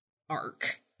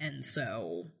arc. And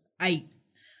so I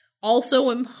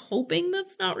also am hoping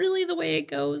that's not really the way it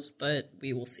goes, but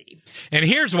we will see. And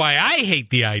here's why I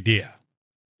hate the idea.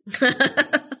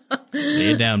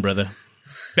 Lay it down, brother.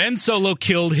 Ben Solo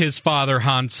killed his father,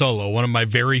 Han Solo, one of my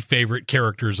very favorite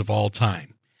characters of all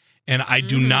time. And I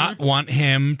do not want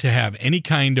him to have any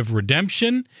kind of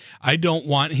redemption. I don't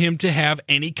want him to have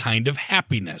any kind of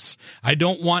happiness. I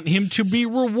don't want him to be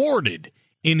rewarded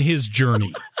in his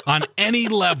journey on any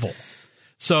level.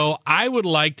 So I would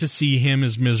like to see him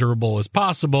as miserable as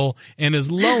possible and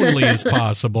as lonely as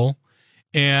possible,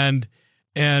 and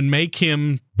make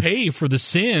him pay for the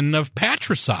sin of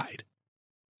patricide.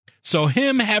 So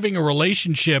him having a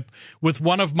relationship with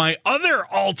one of my other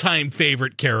all-time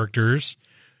favorite characters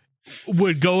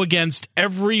would go against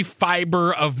every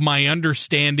fiber of my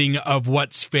understanding of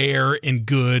what's fair and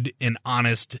good and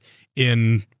honest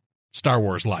in Star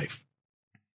Wars life.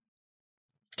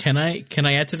 Can I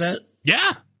add to that?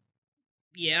 Yeah.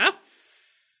 Yeah.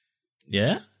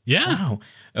 Yeah? Yeah. Wow.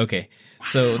 Okay. Wow.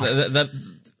 So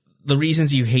the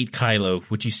reasons you hate Kylo,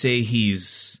 would you say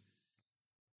he's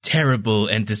terrible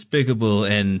and despicable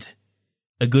and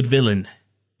a good villain?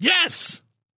 Yes.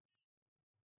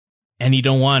 And you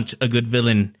don't want a good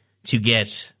villain to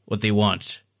get what they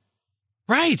want.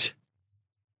 Right.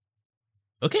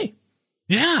 Okay.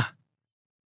 Yeah.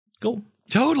 Cool.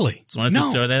 Totally. Just wanted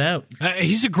to throw that out.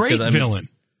 He's a great villain.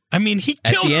 I mean, he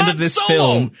killed at the end Han of this Solo.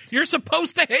 film. You're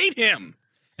supposed to hate him.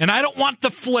 And I don't want the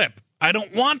flip. I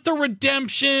don't want the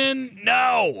redemption.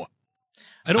 No.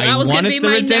 That was going to be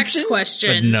my next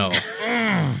question. But no.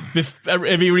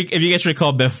 If you guys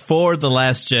recall, before The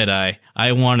Last Jedi,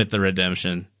 I wanted the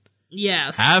redemption.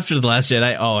 Yes. After The Last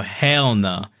Jedi, oh, hell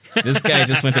no. This guy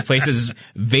just went to places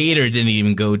Vader didn't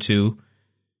even go to.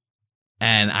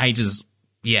 And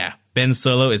Ben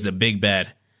Solo is the big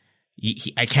bad.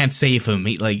 I can't save him.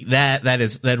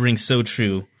 That rings so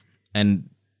true. And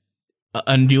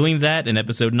undoing that in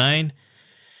episode 9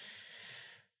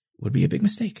 would be a big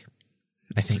mistake,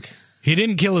 I think. He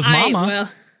didn't kill his mama.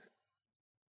 Well,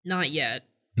 not yet.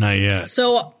 Not yet.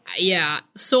 So, yeah.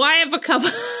 So I have a couple...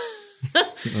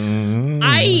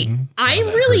 I'm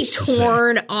really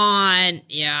torn on...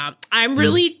 Yeah. I'm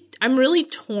really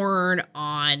torn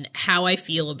on how I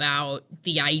feel about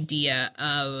the idea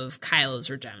of Kylo's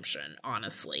redemption,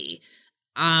 honestly.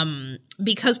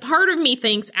 Because part of me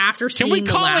thinks after seeing Can we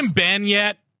the call last, him Ben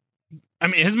yet? I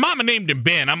mean, his mama named him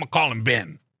Ben. I'm gonna call him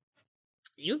Ben.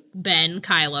 you Ben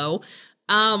Kylo.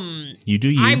 You do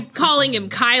you. I'm calling him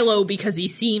Kylo because he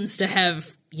seems to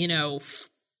have,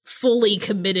 fully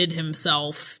committed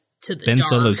himself to the Ben dark.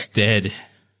 Solo's dead.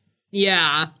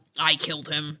 Yeah, I killed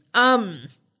him.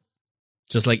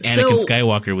 Just like Anakin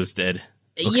Skywalker was dead.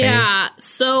 Okay. Yeah,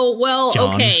 so,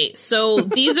 John. okay, so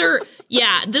these are,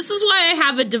 this is why I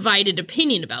have a divided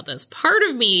opinion about this. Part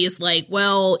of me is like,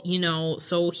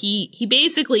 so he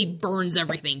basically burns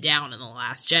everything down in The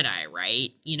Last Jedi, right?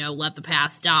 Let the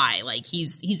past die. Like,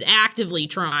 he's actively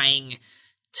trying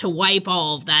to wipe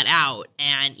all of that out,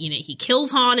 and, he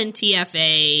kills Han in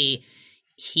TFA.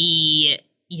 He,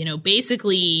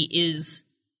 basically is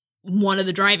one of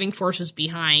the driving forces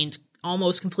behind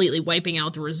almost completely wiping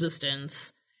out the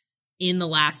Resistance in The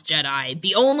Last Jedi.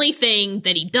 The only thing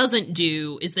that he doesn't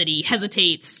do is that he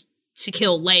hesitates to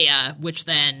kill Leia, which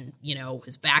then,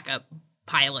 his backup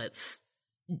pilots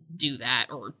do that,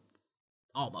 or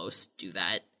almost do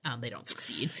that. They don't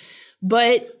succeed.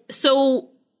 But,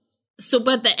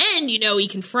 but at the end, he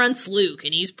confronts Luke,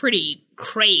 and he's pretty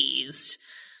crazed.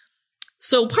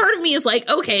 So part of me is like,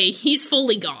 okay, he's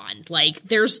fully gone. Like,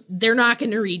 they're not going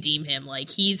to redeem him.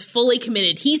 Like, he's fully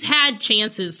committed. He's had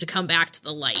chances to come back to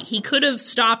the light. He could have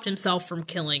stopped himself from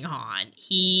killing Han.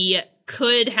 He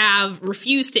could have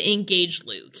refused to engage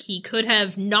Luke. He could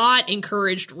have not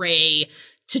encouraged Rey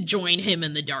to join him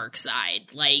in the dark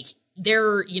side. Like,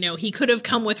 he could have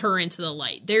come with her into the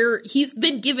light. He's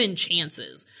been given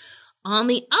chances. On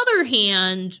the other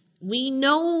hand, we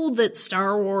know that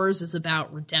Star Wars is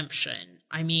about redemption.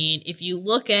 I mean, if you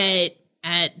look at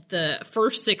the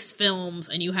first 6 films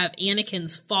and you have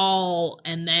Anakin's fall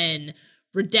and then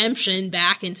redemption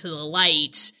back into the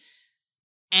light,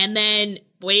 and then,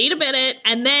 wait a minute,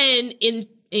 and then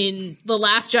in The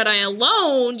Last Jedi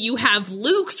alone, you have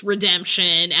Luke's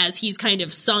redemption as he's kind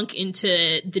of sunk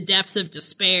into the depths of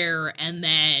despair and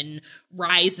then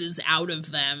rises out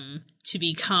of them to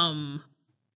become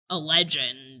a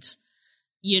legend.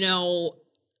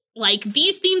 Like,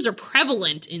 these themes are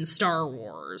prevalent in Star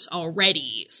Wars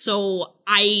already. So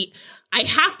I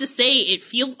have to say it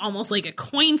feels almost like a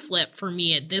coin flip for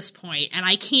me at this point, and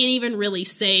I can't even really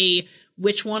say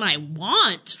which one I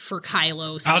want for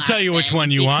Kylo. I'll tell you which one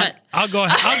you want. I'll go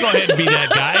ahead and be that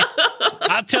guy.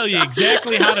 I'll tell you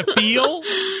exactly how to feel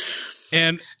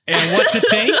and what to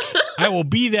think. I will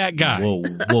be that guy.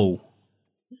 Whoa.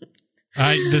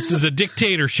 This is a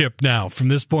dictatorship now from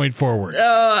this point forward.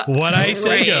 What I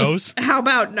say goes. How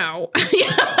about no?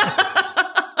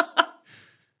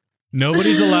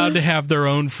 Nobody's allowed to have their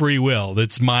own free will.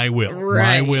 That's my will.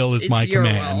 Right. My will is my your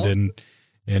command, will.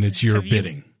 and it's your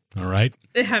bidding. All right?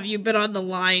 Have you been on the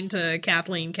line to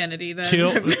Kathleen Kennedy then?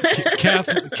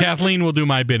 Kathleen will do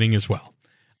my bidding as well.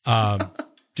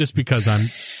 Just because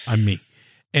I'm me.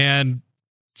 And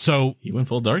so You went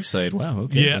full dark side. Wow.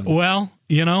 Okay. yeah, well,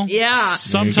 Yeah.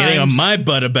 sometimes You're getting on my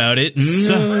butt about it.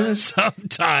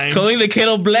 sometimes Calling the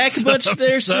kettle black much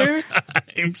there, sir?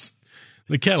 Sometimes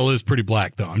the kettle is pretty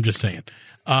black, though. I'm just saying.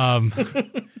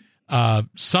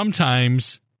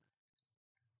 Sometimes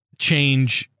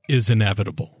change is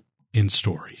inevitable in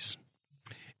stories,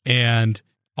 and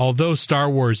although Star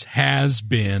Wars has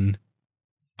been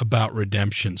about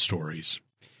redemption stories,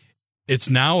 it's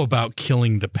now about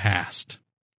killing the past.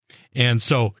 And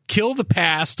so kill the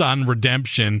past on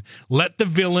redemption, let the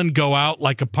villain go out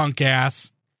like a punk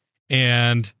ass,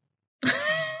 and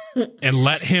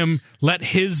let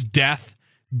his death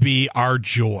be our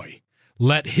joy.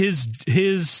 Let his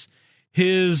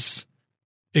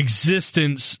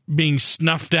existence being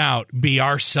snuffed out be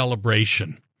our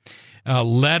celebration.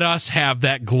 Let us have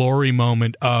that glory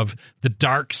moment of the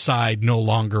dark side no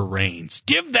longer reigns.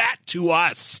 Give that to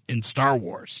us in Star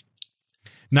Wars.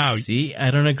 Now, see,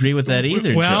 I don't agree with that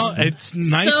either. Well, John. it's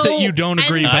nice that you don't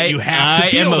agree, but you have to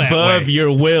feel I am above way.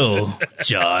 your will,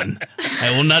 John.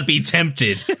 I will not be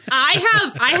tempted.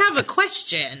 I have a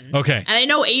question. Okay. And I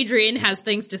know Adrian has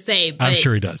things to say, but I'm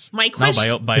sure he does. my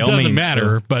question by It all doesn't means,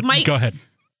 matter, Phil. but go ahead.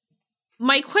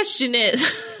 my question is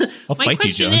I'll my fight you,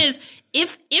 question John. is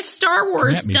if Star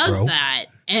Wars at me, does bro. that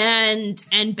and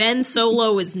Ben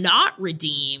Solo is not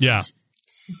redeemed, Yeah.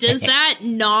 does that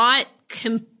not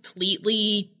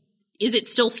completely, is it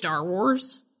still Star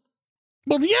Wars?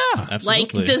 Well, yeah.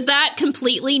 Absolutely. Like, does that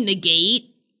completely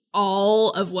negate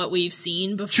all of what we've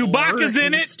seen before? Chewbacca's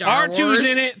in it. Star R2's Wars?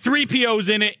 in it. 3PO's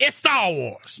in it. It's Star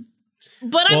Wars.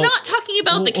 But I'm not talking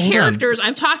about the characters.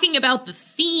 I'm talking about the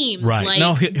themes. Right. Like,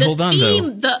 No, hold on,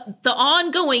 though. The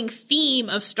ongoing theme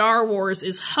of Star Wars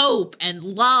is hope and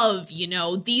love. You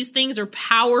know, these things are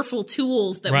powerful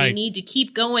tools that we need to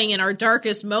keep going in our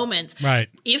darkest moments. Right.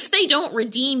 If they don't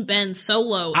redeem Ben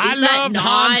Solo, I loved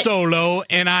Han Solo,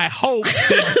 and I hope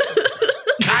that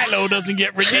Kylo doesn't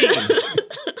get redeemed.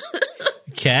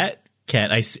 Kat,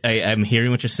 I'm hearing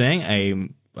what you're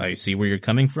saying. I see where you're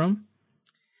coming from.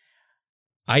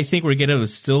 I think we're going to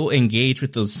still engage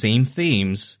with those same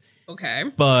themes. Okay.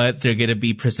 But they're going to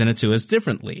be presented to us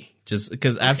differently. Just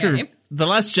because after The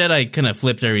Last Jedi kind of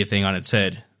flipped everything on its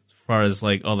head as far as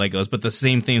like all that goes, but the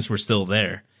same themes were still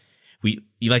there.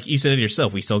 Like you said it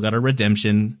yourself, we still got our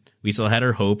redemption. We still had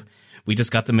our hope. We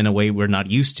just got them in a way we're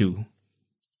not used to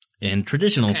in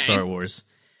traditional Star Wars.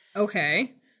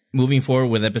 Okay. Moving forward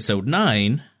with Episode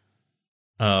 9,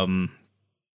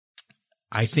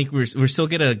 I think we're still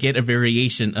gonna get a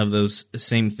variation of those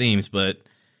same themes, but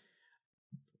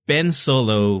Ben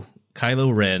Solo,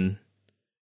 Kylo Ren,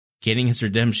 getting his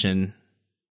redemption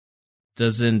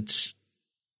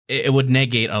it would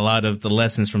negate a lot of the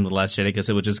lessons from The Last Jedi because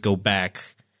it would just go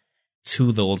back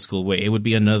to the old school way. It would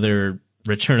be another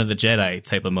Return of the Jedi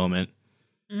type of moment,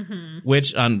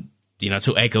 which to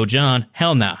echo John,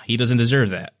 hell nah, he doesn't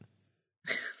deserve that.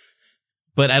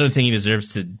 But I don't think he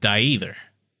deserves to die either.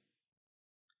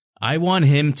 I want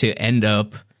him to end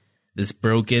up this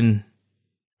broken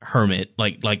hermit,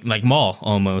 like Maul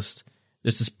almost.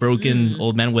 Just this broken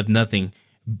old man with nothing,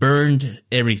 burned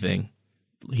everything.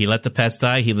 He let the past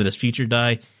die. He let his future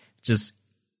die.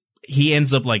 He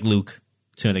ends up like Luke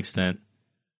to an extent.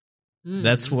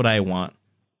 That's what I want.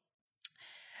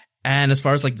 And as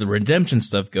far as like the redemption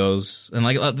stuff goes, and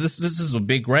like this is a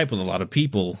big gripe with a lot of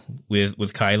people with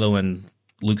Kylo and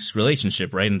Luke's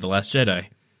relationship, right? In The Last Jedi.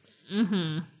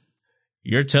 Mm-hmm.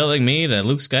 You're telling me that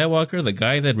Luke Skywalker, the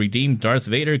guy that redeemed Darth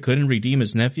Vader, couldn't redeem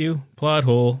his nephew? Plot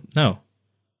hole. No.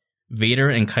 Vader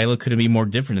and Kylo couldn't be more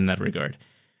different in that regard.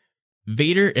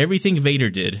 Everything Vader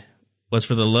did was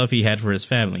for the love he had for his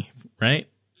family, right?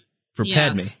 For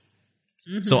Padme.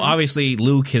 Mm-hmm. So obviously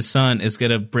Luke, his son, is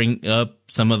going to bring up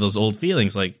some of those old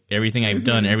feelings, like everything I've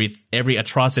done, every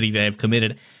atrocity that I've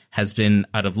committed has been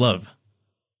out of love.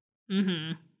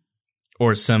 Mm-hmm.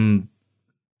 Or some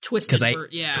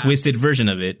twisted version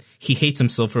of it. He hates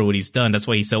himself for what he's done. That's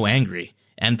why he's so angry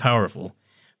and powerful.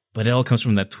 But it all comes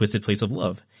from that twisted place of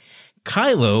love.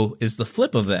 Kylo is the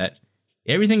flip of that.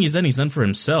 Everything he's done for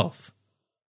himself.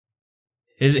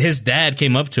 His dad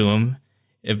came up to him.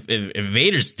 If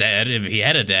Vader's dad, if he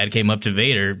had a dad, came up to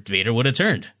Vader, Vader would have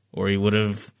turned. Or he would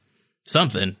have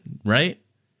something, right?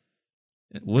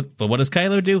 But what does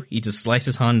Kylo do? He just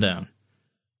slices Han down.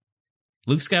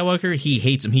 Luke Skywalker, he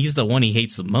hates him. He's the one he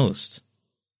hates the most.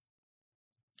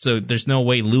 So there's no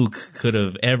way Luke could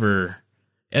have ever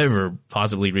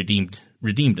possibly redeemed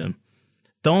him.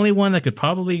 The only one that could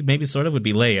probably, maybe sort of, would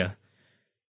be Leia.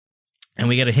 And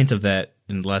we get a hint of that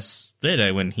in The Last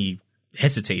Jedi when he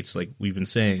hesitates, like we've been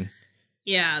saying.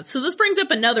 Yeah, so this brings up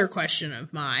another question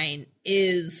of mine,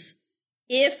 actually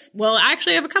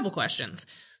I have a couple questions.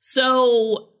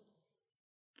 So,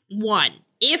 one,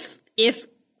 if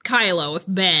Kylo, if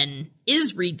Ben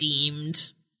is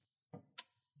redeemed,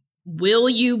 will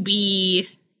you be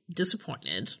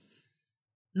disappointed?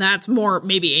 That's more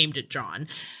maybe aimed at John,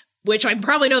 which I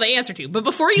probably know the answer to. But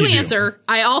before you answer,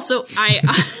 I also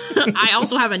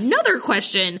have another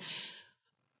question.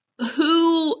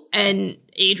 Who, and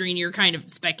Adrian, you're kind of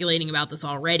speculating about this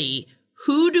already,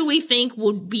 who do we think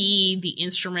would be the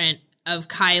instrument of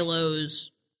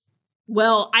Kylo's,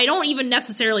 well, I don't even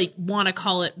necessarily want to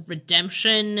call it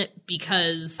redemption,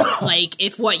 because, like,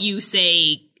 if what you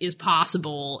say is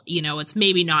possible, it's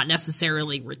maybe not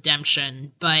necessarily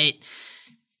redemption, but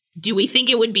do we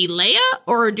think it would be Leia,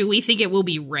 or do we think it will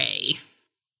be Rey?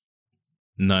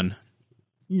 None.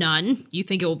 None? You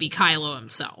think it will be Kylo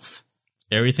himself?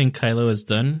 Everything Kylo has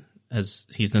done,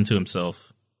 he's done to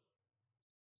himself.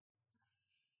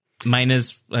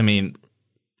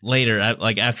 Later,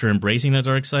 after embracing the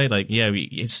dark side,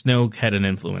 Snoke had an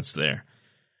influence there.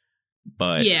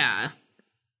 But yeah.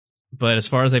 But as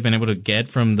far as I've been able to get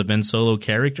from the Ben Solo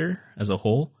character as a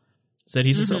whole, is that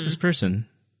he's a selfish person.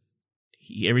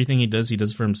 Everything he does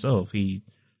for himself. He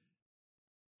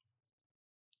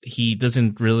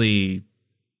doesn't really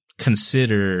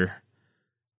consider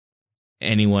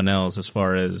anyone else as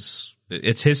far as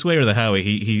it's his way or the highway.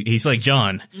 He's like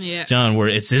John. Yeah. John, where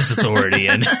it's his authority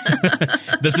and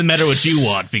doesn't matter what you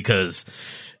want because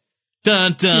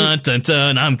dun dun dun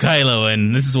dun, I'm Kylo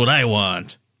and this is what I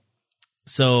want.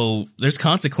 So there's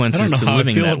consequences to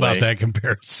living that way. I don't know how I feel about that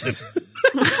comparison.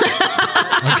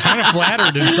 I'm kind of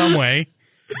flattered in some way.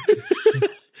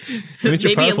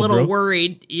 Maybe powerful, a little bro.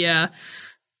 worried. Yeah.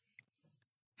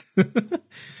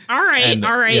 All right. And,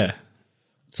 all right. Yeah.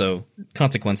 So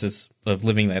consequences of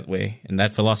living that way and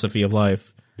that philosophy of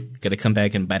life, got to come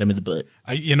back and bite him in the butt.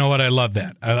 You know what? I love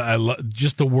that. I love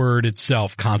just the word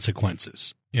itself,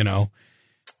 consequences. You know,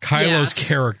 Kylo's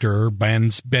character,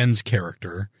 Ben's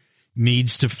character,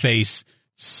 needs to face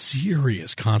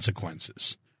serious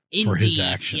consequences for his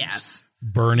actions. Yes.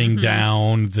 Burning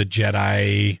down the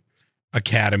Jedi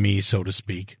Academy, so to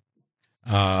speak.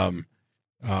 The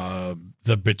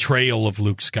betrayal of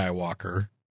Luke Skywalker,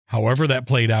 however that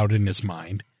played out in his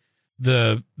mind.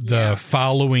 The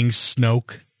following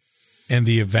Snoke and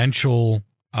the eventual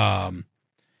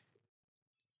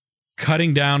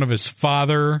cutting down of his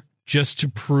father just to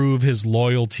prove his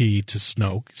loyalty to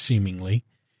Snoke, seemingly,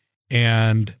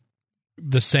 and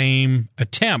the same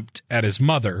attempt at his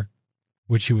mother,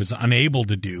 which he was unable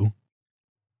to do,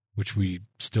 which we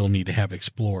still need to have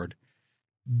explored.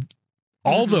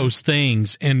 All those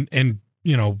things, and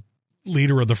you know,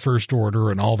 leader of the First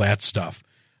Order and all that stuff,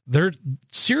 they're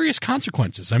serious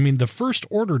consequences. I mean, the First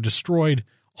Order destroyed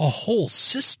a whole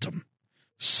system.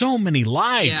 So many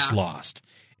lives lost.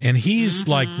 And he's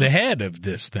like the head of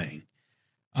this thing.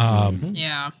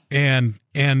 Yeah. And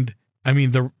I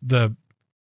mean,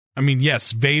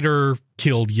 yes, Vader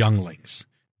killed younglings.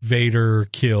 Vader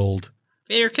killed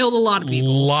a lot of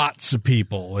people. Lots of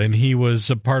people. And he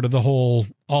was a part of the whole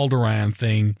Alderaan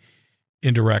thing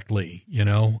indirectly, you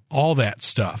know, all that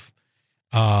stuff.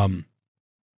 I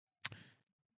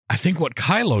think what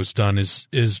Kylo's done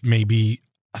is maybe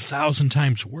 1,000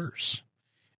 times worse.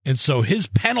 And so his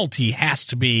penalty has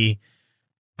to be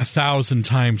 1,000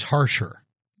 times harsher.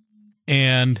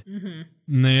 And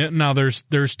now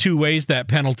there's two ways that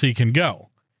penalty can go.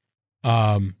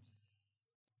 The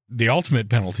ultimate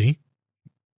penalty,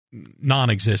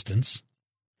 non-existence,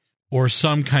 or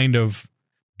some kind of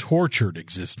tortured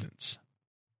existence,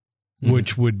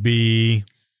 which would be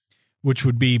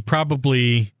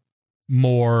probably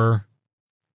more,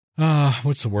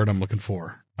 what's the word I'm looking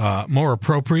for? More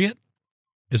appropriate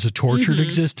is a tortured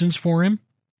existence for him.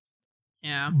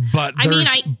 Yeah. But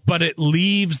but it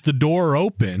leaves the door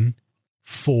open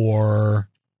for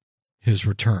his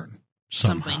return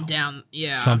somehow.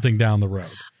 Something down the road.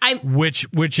 Which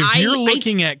if you're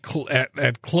looking at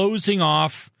closing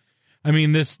off, I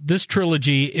mean, this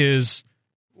trilogy is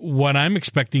what I'm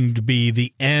expecting to be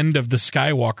the end of the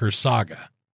Skywalker saga.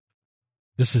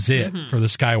 This is it for the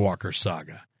Skywalker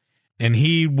saga. And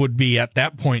he would be at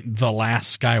that point the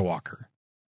last Skywalker.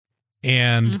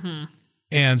 And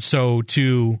so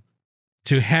to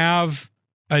have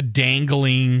a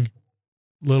dangling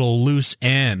little loose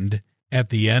end at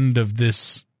the end of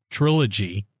this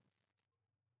trilogy,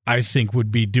 I think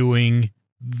would be doing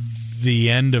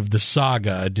the end of the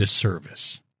saga a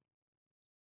disservice.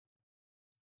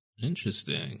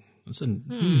 Interesting. That's So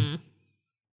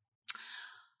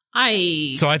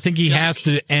I think he has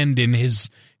to end in his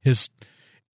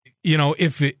you know,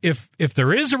 if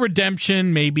there is a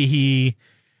redemption, maybe he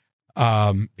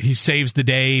saves the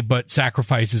day but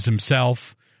sacrifices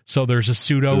himself. So there's a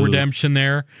pseudo redemption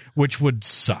there, which would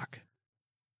suck.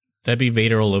 That'd be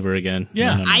Vader all over again.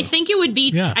 Yeah, No. I think it would be.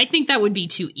 Yeah. I think that would be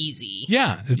too easy.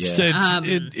 Yeah,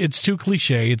 it's too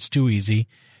cliche. It's too easy.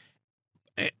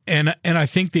 And I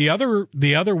think the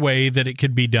other way that it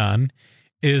could be done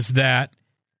is that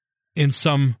in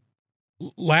some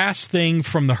last thing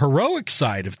from the heroic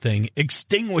side of thing,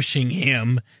 extinguishing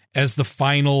him as the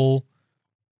final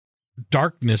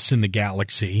darkness in the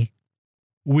galaxy,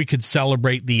 we could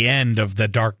celebrate the end of the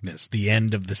darkness, the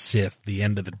end of the Sith, the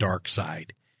end of the dark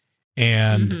side.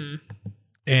 And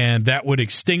that would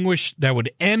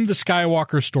end the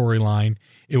Skywalker storyline.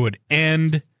 It would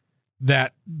end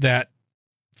that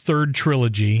third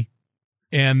trilogy,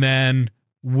 and then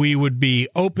we would be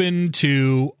open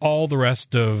to all the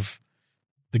rest of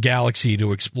the galaxy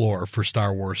to explore for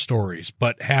Star Wars stories,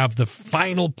 but have the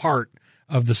final part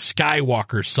of the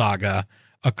Skywalker saga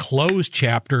a closed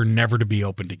chapter, never to be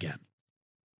opened again.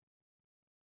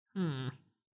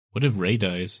 What if Rey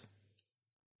dies?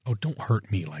 Oh, don't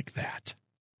hurt me like that.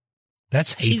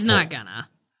 That's hateful. She's not gonna.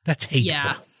 That's hateful.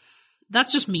 Yeah.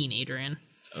 That's just mean, Adrian.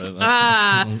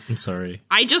 I'm sorry.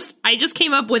 I just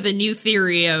came up with a new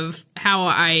theory of how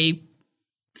I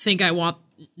think I want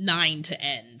 9 to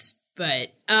end. But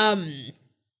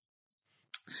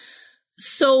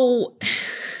so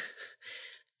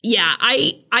yeah,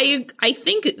 I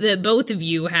think that both of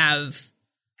you have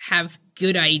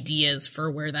good ideas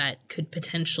for where that could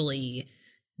potentially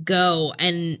go,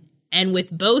 and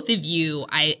with both of you,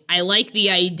 I like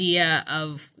the idea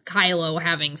of Kylo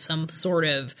having some sort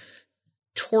of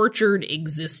tortured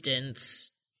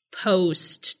existence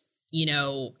post, you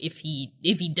know, if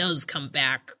he does come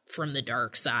back from the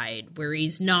dark side, where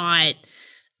he's not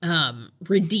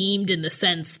redeemed in the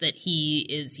sense that he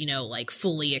is, you know, like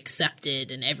fully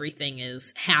accepted and everything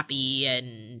is happy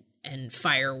and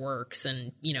fireworks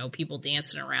and, you know, people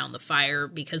dancing around the fire,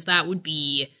 because that would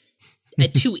be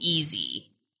too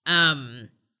easy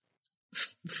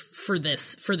for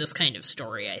this kind of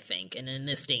story, I think. And in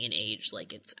this day and age,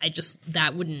 like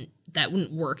that wouldn't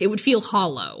work. It would feel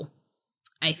hollow,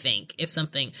 I think, if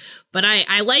something, but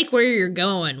I like where you're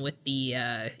going with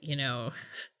the, you know,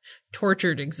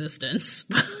 tortured existence.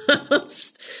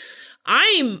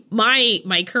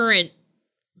 My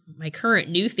current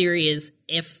new theory is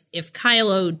if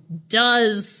Kylo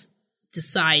does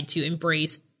decide to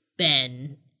embrace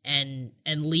Ben and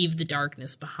leave the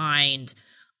darkness behind,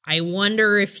 I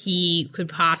wonder if he could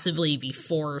possibly be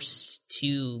forced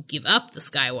to give up the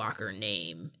Skywalker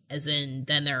name, as in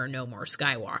then there are no more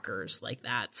Skywalkers. Like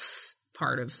that's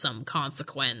part of some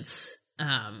consequence.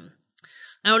 I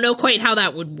don't know quite how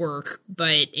that would work,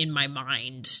 but in my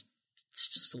mind, it's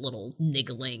just a little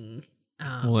niggling.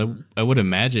 Well, I would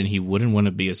imagine he wouldn't want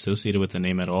to be associated with the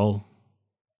name at all.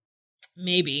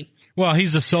 Maybe. Well,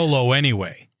 he's a Solo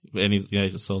anyway. And he's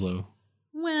a Solo.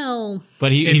 Well,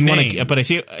 but he'd want to. But I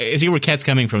see where Kat's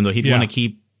coming from, though. He'd want to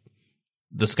keep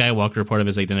the Skywalker part of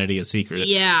his identity a secret.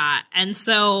 Yeah, and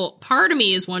so part of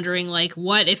me is wondering, like,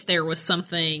 what if there was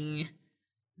something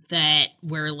that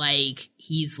where like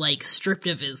he's like stripped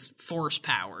of his Force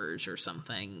powers or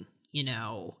something, you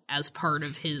know, as part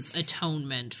of his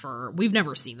atonement for. We've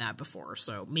never seen that before,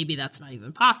 so maybe that's not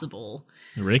even possible.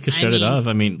 Rey could shut it off.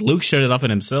 I mean, Luke shut it off in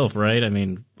himself, right? I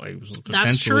mean,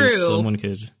 that's true. Someone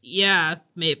could,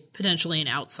 potentially an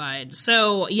outside.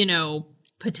 So, you know,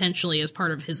 potentially as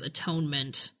part of his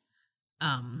atonement,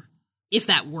 if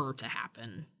that were to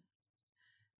happen,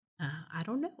 I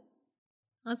don't know.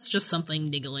 That's just something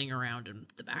niggling around in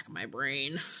the back of my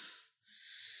brain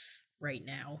right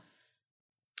now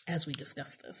as we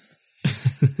discuss this.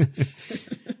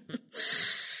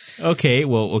 Okay,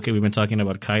 we've been talking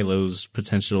about Kylo's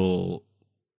potential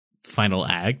final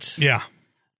act. Yeah.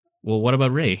 Well, what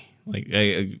about Rey? Like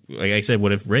I said,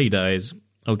 what if Rey dies?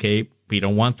 Okay, we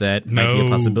don't want that. No. Might be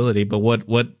a possibility, but what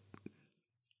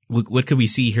could we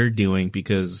see her doing?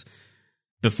 Because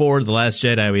before The Last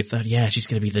Jedi, we thought, yeah, she's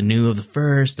going to be the new of the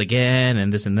First again,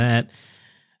 and this and that.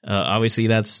 Obviously,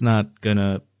 that's not going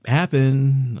to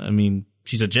happen. I mean,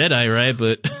 she's a Jedi, right?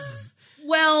 But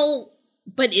well,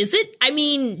 but is it? I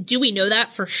mean, do we know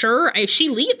that for sure? She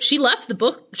left the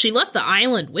book. She left the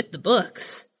island with the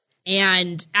books,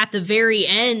 and at the very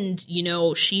end, you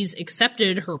know, she's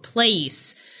accepted her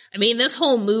place. I mean, this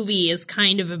whole movie is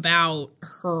kind of about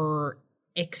her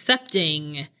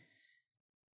accepting,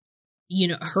 you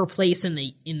know, her place in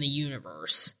the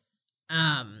universe,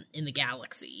 in the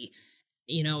galaxy.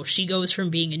 You know, she goes from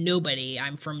being a nobody,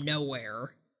 I'm from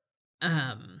nowhere,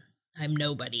 I'm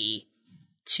nobody,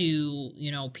 to,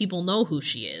 you know, people know who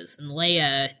she is. And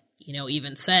Leia, you know,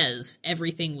 even says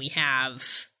everything we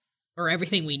have, or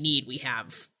everything we need, we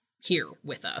have here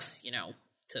with us, you know,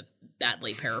 to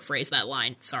badly paraphrase that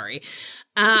line. Sorry.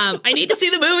 I need to see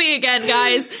the movie again,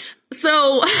 guys.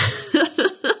 So,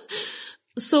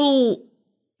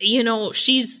 you know,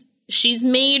 she's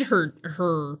made her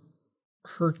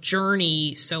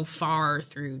journey so far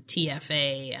through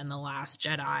TFA and The Last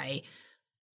Jedi,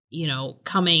 you know,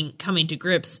 coming to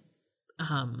grips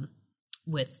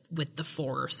with the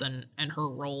Force and her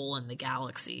role in the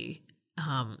galaxy.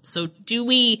 So do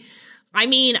we, I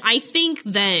mean, I think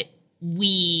that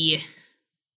we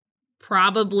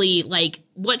probably, like,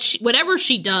 whatever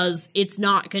she does, it's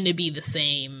not going to be the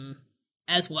same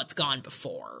as what's gone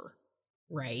before,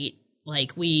 right?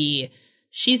 Like,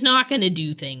 she's not going to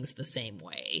do things the same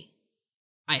way.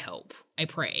 I hope. I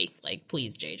pray. Like,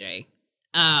 please, JJ.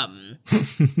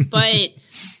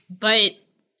 But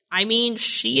I mean,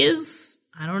 she is,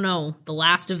 I don't know, the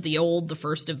last of the old, the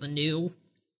first of the new.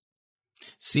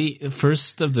 See,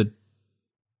 first of the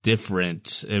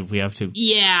different, if we have to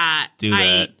do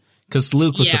that. Because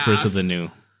Luke was the first of the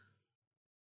new.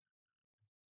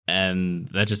 And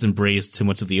that just embraced too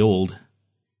much of the old.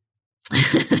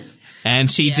 And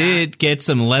she did get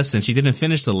some lessons. She didn't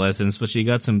finish the lessons, but she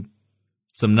got some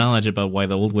knowledge about why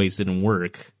the old ways didn't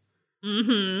work.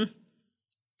 Mm-hmm.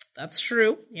 That's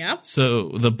true. Yeah. So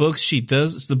the books she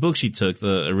took,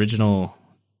 the original,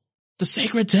 the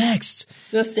sacred text.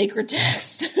 The sacred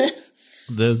text.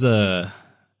 There's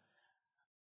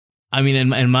I mean,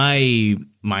 in my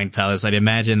mind palace, I'd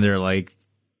imagine they're like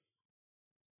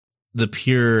the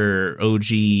pure OG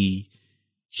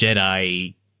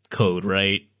Jedi code,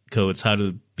 right? Codes, how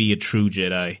to be a true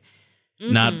Jedi.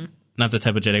 Not the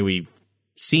type of Jedi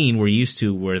we're used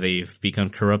to, where they've become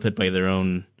corrupted by their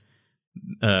own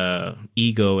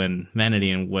ego and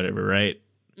vanity and whatever, right?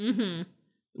 Mm-hmm.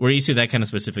 We're used to that kind of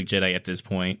specific Jedi at this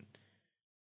point.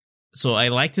 So I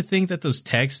like to think that those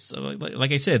texts,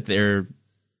 like I said, they're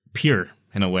pure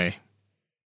in a way.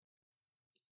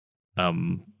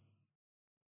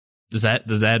 Does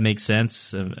that make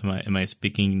sense? Am I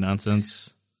speaking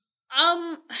nonsense?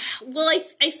 Well,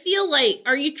 I feel like,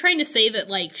 are you trying to say that,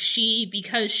 like,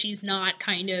 because she's not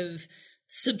kind of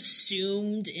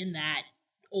subsumed in that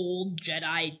old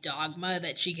Jedi dogma,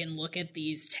 that she can look at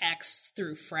these texts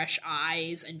through fresh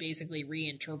eyes and basically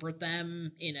reinterpret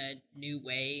them in a new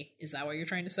way? Is that what you're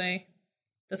trying to say?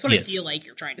 That's what I feel like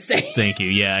you're trying to say. Thank you.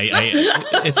 Yeah,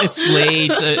 it's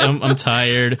late. I'm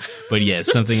tired, but yes,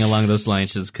 something along those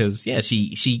lines. Just because, yeah,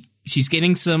 she's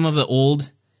getting some of the old,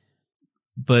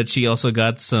 but she also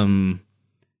got some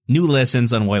new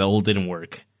lessons on why the old didn't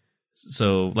work.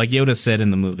 So, like Yoda said in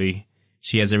the movie,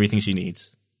 she has everything she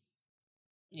needs.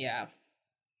 Yeah.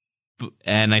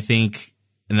 And I think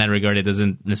in that regard, it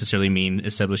doesn't necessarily mean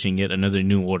establishing yet another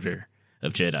new order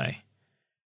of Jedi.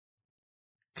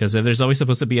 Because if there's always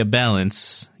supposed to be a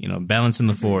balance, balance in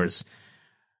the Force,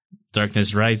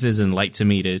 darkness rises and light to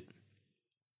meet it.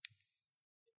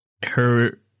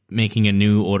 Her making a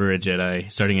new order of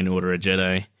Jedi, starting a new order of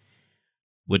Jedi,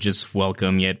 would just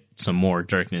welcome yet some more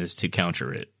darkness to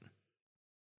counter it.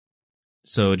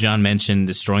 So John mentioned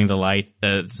destroying the dark,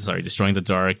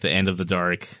 the end of the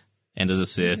dark, end of the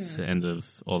Sith, end of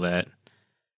all that.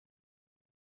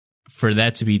 For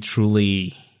that to be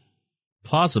truly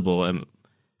plausible,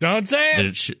 don't say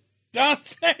it. Don't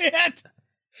say it.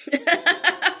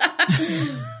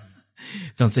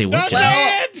 Don't say what,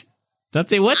 John? Don't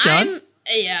say what, John?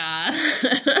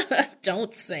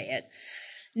 Don't say it.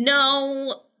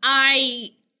 No, I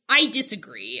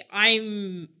disagree.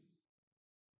 I'm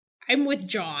with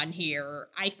John here.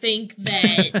 I think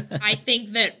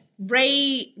that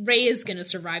Rey is going to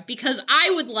survive, because I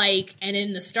would like, and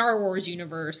in the Star Wars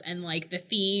universe, and like the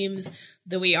themes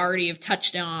that we already have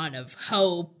touched on of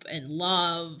hope and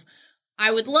love,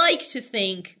 I would like to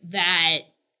think that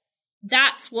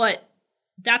that's what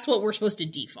we're supposed to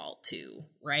default to,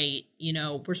 right?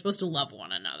 We're supposed to love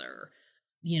one another.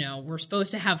 We're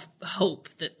supposed to have hope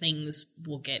that things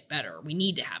will get better. We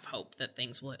need to have hope that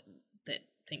things will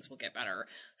get better.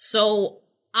 So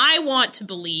I want to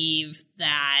believe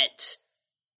that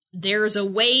there's a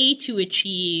way to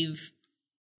achieve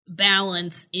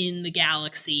balance in the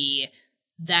galaxy,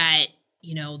 that,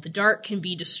 the dark can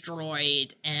be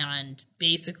destroyed and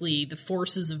basically the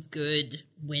forces of good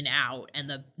win out, and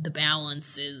the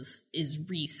balance is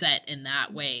reset in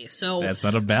that way. So that's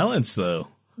not a balance, though.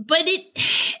 But it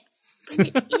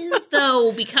is,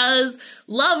 though, because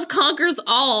love conquers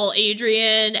all,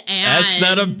 Adrian. And that's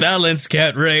not a balance,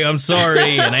 Cat Ray. I'm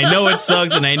sorry, and I know it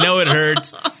sucks, and I know it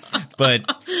hurts. But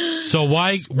so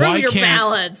why your can't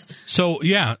balance? So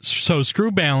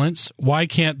screw balance. Why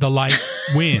can't the light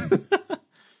win?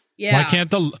 Yeah.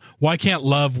 Why can't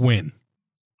love win?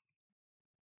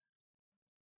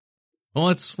 Well,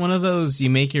 it's one of those you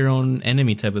make your own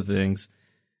enemy type of things.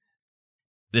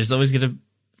 There's always gonna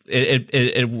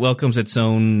it welcomes its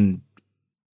own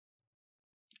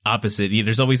opposite.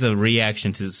 There's always a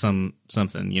reaction to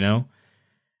something, A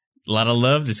lot of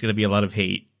love, there's gonna be a lot of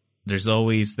hate. There's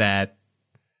always that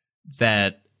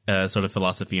sort of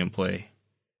philosophy in play.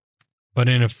 But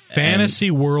in a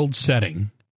fantasy world setting,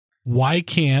 why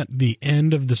can't the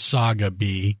end of the saga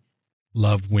be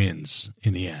love wins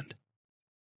in the end?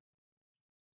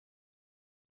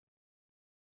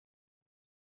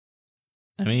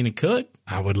 I mean, it could.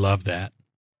 I would love that.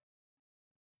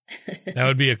 That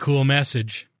would be a cool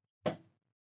message.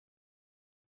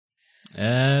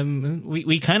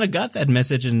 We kind of got that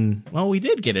message we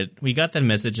did get it. We got that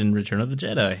message in Return of the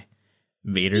Jedi.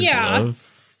 Vader's love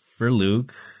for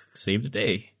Luke saved the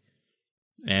day.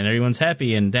 And everyone's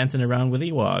happy and dancing around with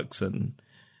Ewoks, and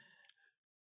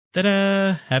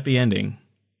ta-da, happy ending.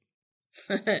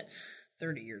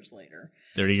 30 years later.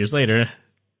 30 years later.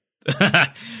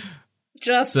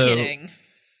 Just kidding.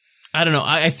 I don't know.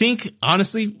 I think,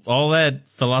 honestly, all that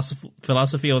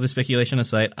philosophy, all the speculation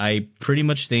aside, I pretty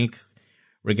much think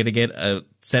we're going to get a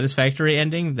satisfactory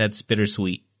ending that's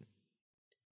bittersweet.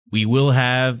 We will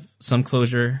have some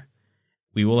closure.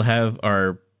 We will have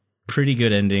our pretty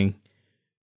good ending,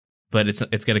 but it's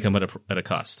going to come at a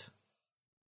cost.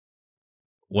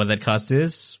 What that cost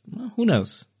is, well, who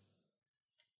knows?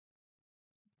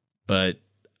 But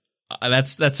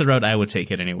That's the route I would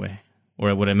take it anyway, or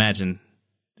I would imagine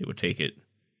they would take it.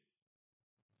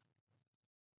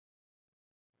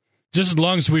 Just as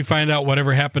long as we find out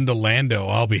whatever happened to Lando,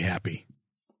 I'll be happy.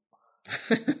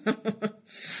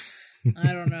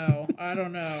 I don't know.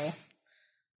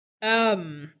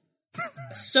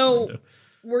 So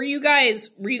were you guys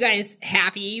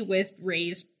happy with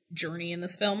Rey's journey in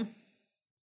this film?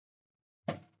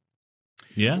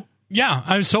 Yeah.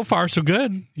 Yeah, so far so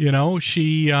good.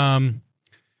 She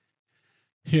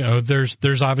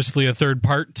there's obviously a third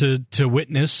part to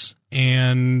witness,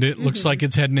 and it looks like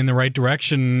it's heading in the right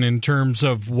direction in terms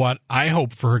of what I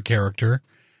hope for her character.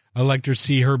 I like to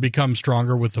see her become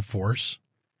stronger with the Force,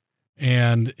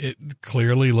 and it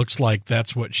clearly looks like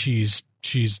that's what she's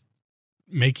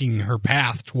making her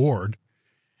path toward.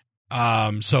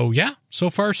 So yeah, so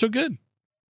far so good.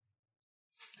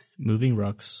 Moving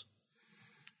rocks.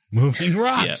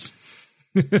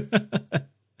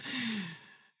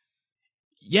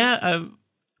 Yeah,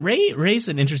 Rey's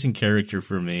an interesting character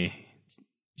for me.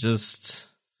 Just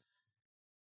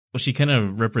what she kind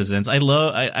of represents. I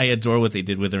adore what they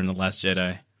did with her in The Last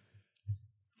Jedi.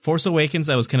 Force Awakens,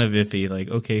 I was kind of iffy. Like,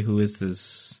 okay, who is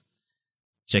this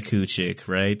Jakku chick,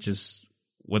 right? Just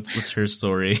what's her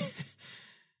story?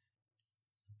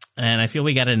 And I feel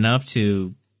we got enough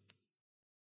to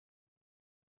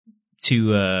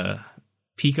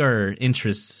pique our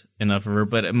interest enough of her,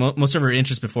 but most of her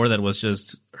interest before that was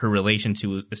just her relation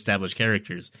to established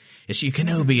characters. Is she a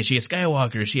Kenobi? Is she a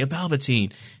Skywalker? Is she a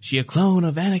Palpatine? Is she a clone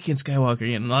of Anakin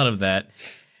Skywalker? And a lot of that.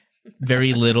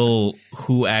 Very little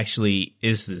who actually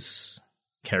is this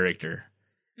character.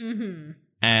 Mm-hmm.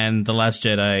 And The Last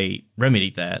Jedi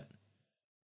remedied that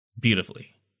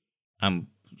beautifully. I'm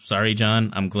sorry,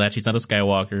 John. I'm glad she's not a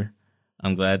Skywalker.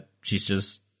 I'm glad she's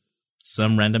just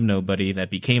some random nobody that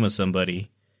became a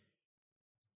somebody.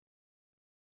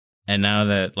 And now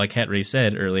that, like Hat Ray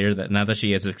said earlier, that now that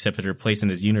she has accepted her place in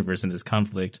this universe, in this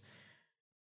conflict,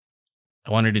 I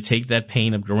want her to take that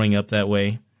pain of growing up that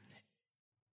way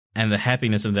and the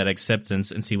happiness of that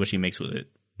acceptance and see what she makes with it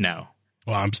now.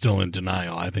 Well, I'm still in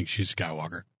denial. I think she's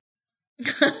Skywalker.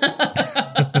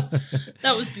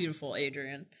 That was beautiful,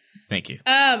 Adrian. Thank you.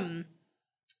 I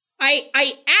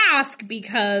ask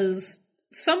because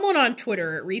someone on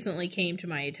Twitter, it recently came to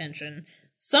my attention.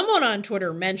 Someone on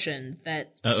Twitter mentioned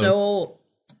that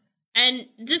and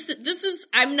this is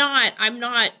I'm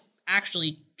not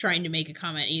actually trying to make a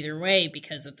comment either way,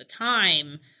 because at the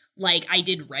time, like, I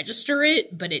did register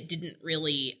it, but it didn't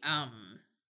really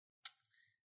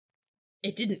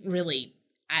it didn't really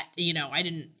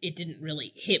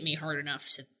hit me hard enough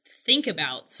to think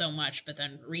about so much, but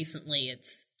then recently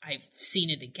I've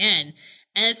seen it again,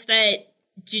 and it's that,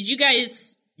 did you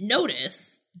guys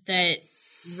notice that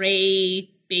Rey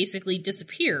basically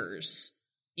disappears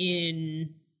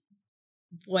in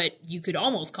what you could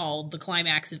almost call the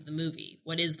climax of the movie?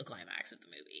 What is the climax of the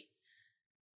movie?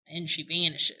 And she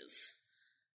vanishes.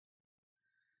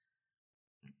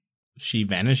 She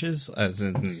vanishes, as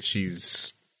in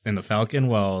she's in the Falcon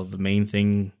while the main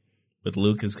thing with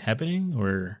Luke is happening,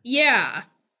 or? Yeah.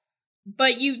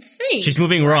 But you'd think she's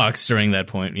moving rocks during that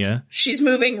point, yeah? She's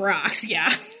moving rocks,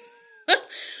 yeah.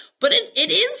 But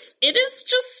it is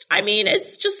just, I mean,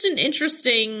 it's just an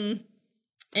interesting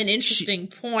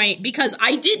point, because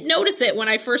I did notice it when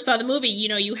I first saw the movie.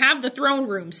 You have the throne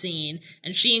room scene,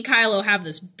 and she and Kylo have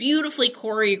this beautifully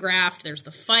choreographed, there's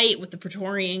the fight with the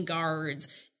Praetorian guards.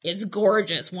 It's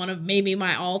gorgeous. One of maybe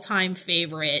my all-time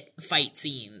favorite fight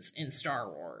scenes in Star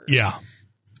Wars. Yeah.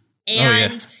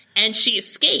 And she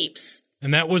escapes.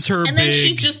 And that was her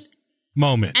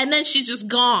moment. And then she's just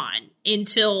gone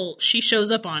until she shows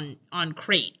up on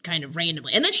Crate kind of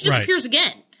randomly. And then she disappears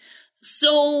again.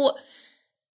 So,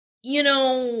 I'm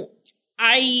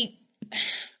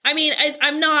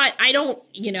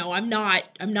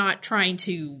not trying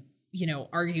to,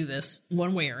 argue this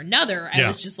one way or another. I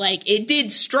was just like, it did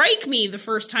strike me the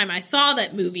first time I saw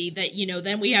that movie that,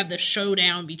 then we have the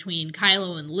showdown between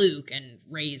Kylo and Luke, and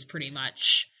Rey's pretty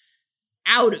much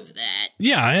out of that.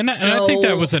 Yeah, and I think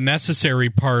that was a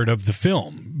necessary part of the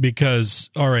film,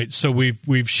 because, all right, so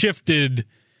we've shifted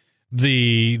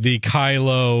the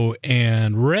Kylo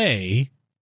and Rey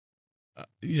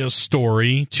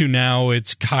story to now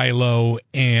it's Kylo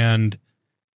and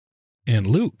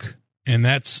Luke. And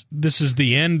this is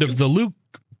the end of the Luke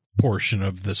portion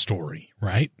of the story,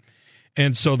 right?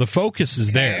 And so the focus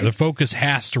is there. The focus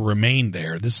has to remain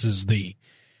there. This is the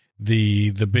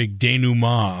big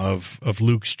denouement of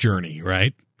Luke's journey,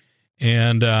 right?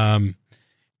 And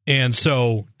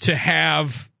so to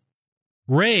have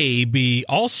Rey be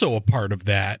also a part of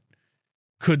that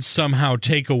could somehow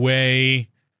take away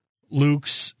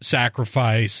Luke's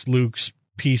sacrifice, Luke's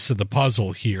piece of the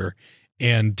puzzle here,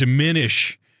 and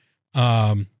diminish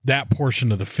that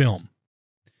portion of the film.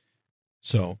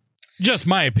 So, just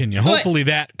my opinion. So hopefully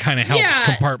that kind of helps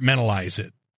compartmentalize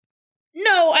it.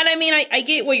 No, and I mean, I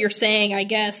get what you're saying. I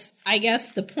guess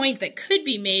the point that could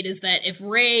be made is that if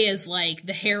Rey is like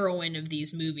the heroine of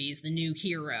these movies, the new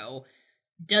hero,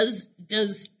 does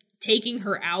taking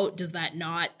her out, does that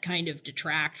not kind of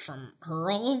detract from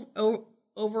her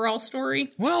overall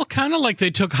story? Well, kind of like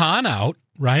they took Han out,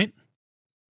 right?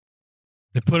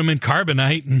 They put him in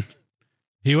carbonite, and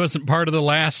he wasn't part of the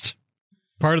last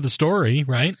part of the story,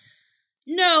 right?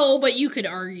 No, but you could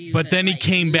argue. But that, then he like,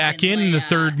 came Luke back and in the Leia-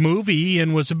 third movie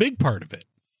and was a big part of it.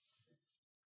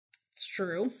 It's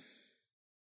true.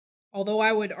 Although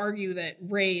I would argue that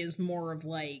Rey is more of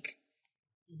like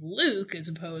Luke as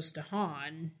opposed to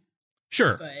Han.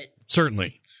 Sure, But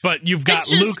certainly. But you've got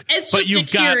it's just, Luke. It's but just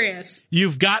curious.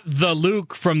 You've got the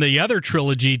Luke from the other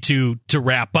trilogy to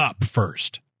wrap up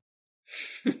first.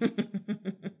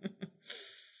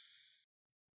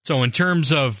 So in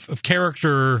terms of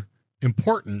character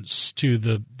importance to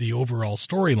the overall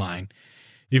storyline,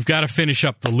 you've got to finish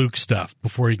up the Luke stuff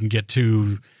before you can get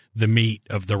to the meat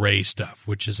of the Rey stuff,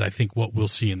 which is, I think, what we'll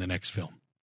see in the next film.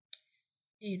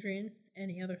 Adrian,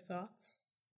 any other thoughts?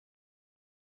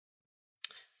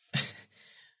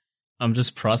 I'm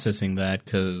just processing that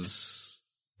because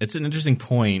it's an interesting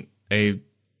point.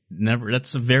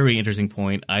 That's a very interesting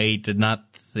point. I did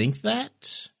not think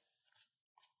that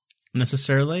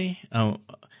necessarily. I'm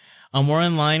more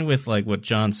in line with like what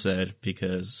John said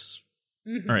because,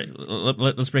 all right,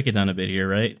 let's break it down a bit here,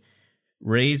 right?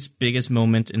 Rey's biggest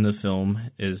moment in the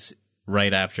film is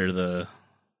right after the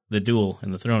duel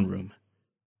in the throne room.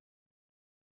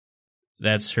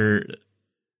 That's her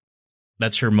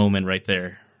moment right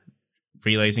there.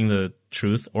 Realizing the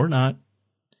truth or not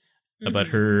about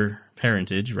her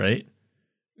parentage, right?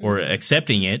 Or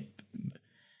accepting it,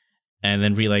 and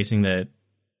then realizing that,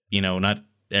 not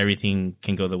everything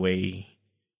can go the way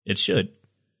it should.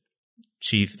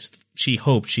 She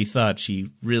hoped, she thought, she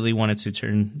really wanted to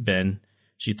turn Ben.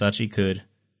 She thought she could.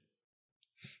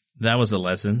 That was a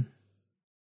lesson.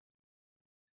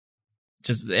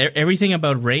 Just everything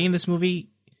about Rey in this movie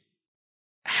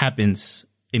happens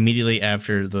immediately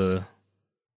after the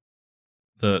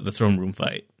throne room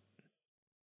fight.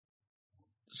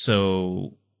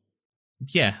 So,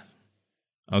 yeah.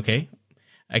 Okay.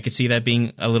 I could see that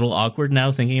being a little awkward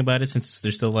now thinking about it since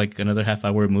there's still like another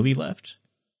half-hour movie left.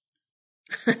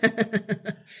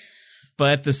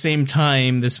 But at the same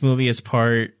time, this movie is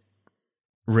part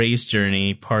Rey's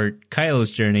journey, part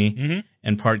Kylo's journey,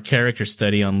 and part character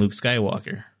study on Luke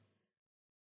Skywalker.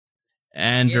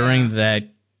 And during that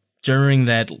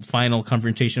final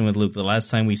confrontation with Luke, the last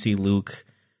time we see Luke,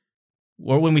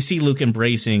 or when we see Luke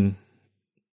embracing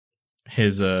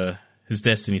his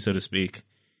destiny, so to speak,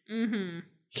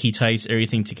 he ties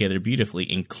everything together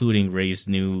beautifully, including Rey's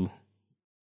new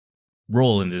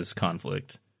role in this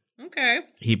conflict. Okay.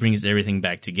 He brings everything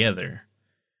back together.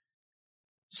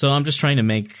 So I'm just trying to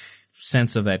make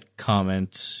sense of that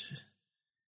comment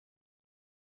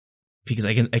because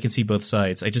I can see both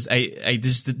sides. I just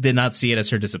did not see it as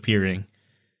her disappearing.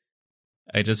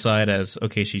 I just saw it as,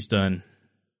 okay, she's done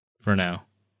for now.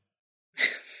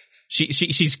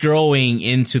 She's growing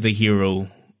into the hero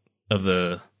of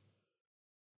the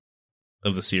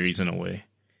series in a way.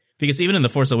 Because even in The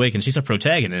Force Awakens, she's a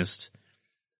protagonist.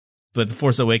 But The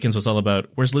Force Awakens was all about,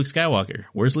 where's Luke Skywalker?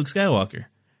 Where's Luke Skywalker?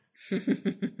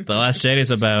 The Last Jedi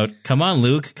is about, come on,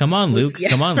 Luke. Come on, Luke. Yeah.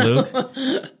 Come on, Luke.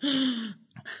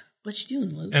 What you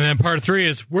doing, Luke? And then part 3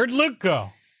 is, where'd Luke go?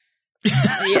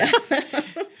 Yeah.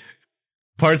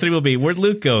 Part 3 will be, where'd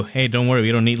Luke go? Hey, don't worry,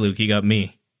 we don't need Luke. He got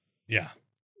me. Yeah.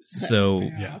 So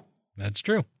Yeah. That's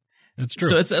true. That's true.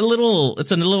 So it's a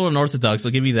little unorthodox.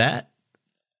 I'll give you that.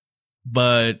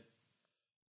 But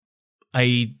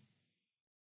I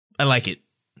like it.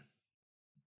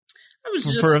 I was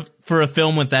just for a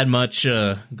film with that much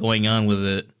going on with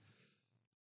it.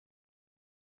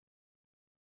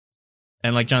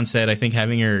 And like John said, I think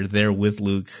having her there with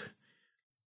Luke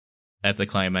at the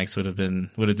climax would have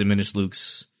diminished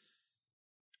Luke's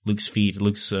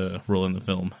role in the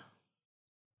film.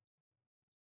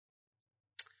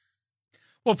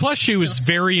 Well, plus she was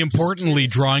very importantly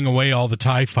drawing away all the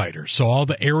TIE fighters, so all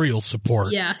the aerial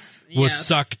support was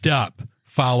sucked up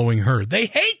following her. They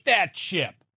hate that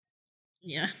ship.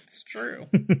 Yeah, it's true.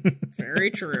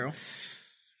 Very true.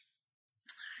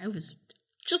 I was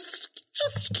just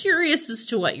curious as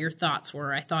to what your thoughts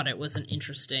were. I thought it was an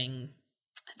interesting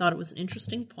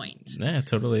point. Yeah, it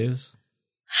totally is.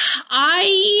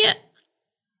 I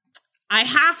I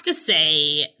have to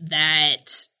say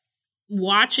that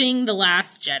watching The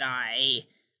Last Jedi,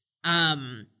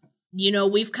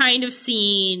 we've kind of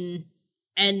seen,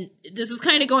 and this is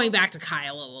kind of going back to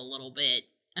Kylo a little bit,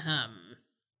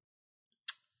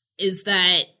 is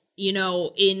that,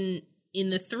 in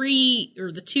the 3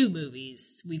 or the 2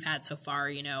 movies we've had so far,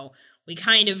 we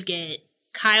kind of get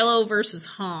Kylo versus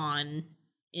Han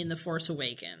in The Force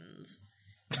Awakens.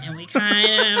 And we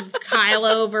kind of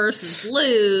Kylo versus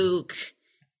Luke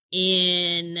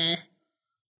in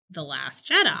The Last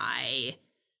Jedi.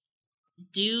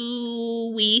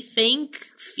 Do we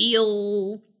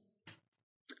feel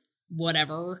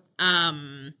whatever,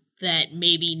 that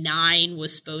maybe 9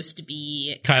 was supposed to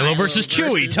be Kylo versus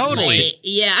Chewie, totally.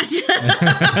 Yeah.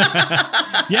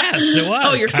 Yes, it was.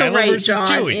 Oh, you're Kylo so right, versus John.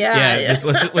 Chewie. Yeah. Just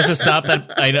let's just stop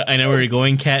that. I know where you're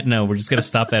going, Kat. No, we're just gonna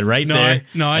stop that right there. I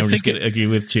we're think just gonna agree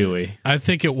with Chewie. I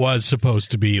think it was supposed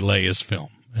to be Leia's film,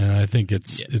 and I think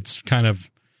it's kind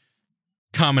of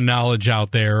common knowledge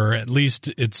out there, or at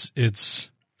least it's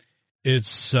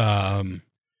something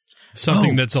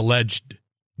that's alleged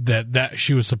that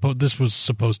she was this was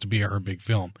supposed to be her big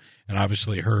film, and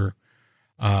obviously her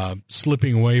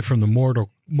slipping away from the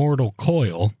mortal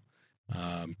coil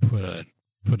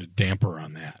put a damper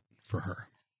on that for her.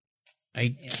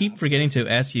 I keep forgetting to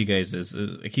ask you guys this.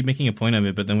 I keep making a point of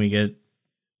it, but then we get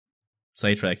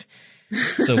sidetracked.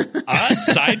 So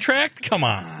sidetracked? Come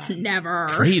on, never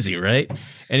crazy, right?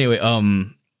 Anyway,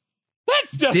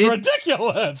 that's just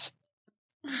ridiculous.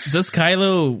 Does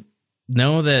Kylo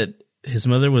know that his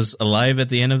mother was alive at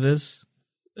the end of this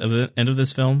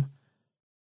film?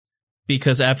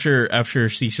 Because after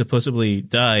she supposedly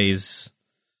dies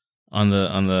on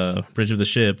the bridge of the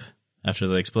ship after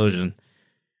the explosion,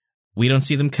 we don't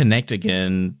see them connect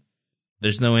again.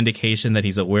 There's no indication that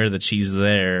he's aware that she's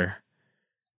there.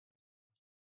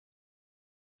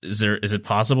 Is it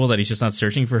possible that he's just not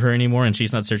searching for her anymore and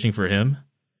she's not searching for him?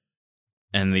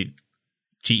 And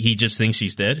he just thinks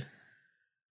she's dead?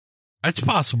 That's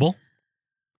possible.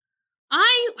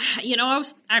 I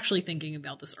was actually thinking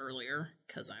about this earlier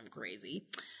because I'm crazy.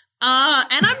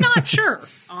 And I'm not sure,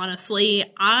 honestly.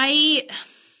 I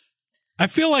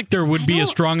feel like there would be a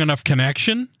strong enough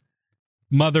connection.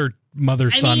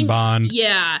 Mother-son bond.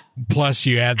 Yeah. Plus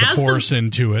you add the Force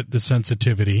into it, the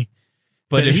sensitivity.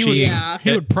 But if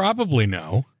he would probably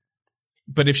know.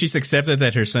 But if she's accepted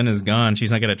that her son is gone,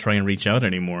 she's not going to try and reach out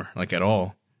anymore, like at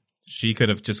all. She could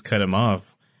have just cut him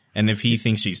off. And if he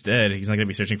thinks she's dead, he's not going to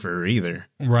be searching for her either.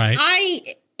 Right.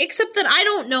 Except that I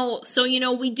don't know. So,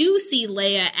 we do see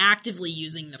Leia actively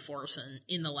using the Force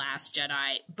in The Last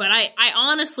Jedi. But I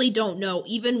honestly don't know,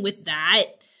 even with that,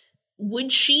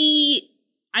 would she...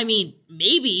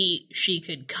 maybe she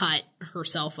could cut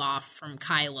herself off from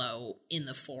Kylo in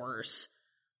the Force.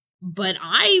 But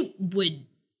quite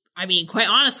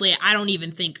honestly, I don't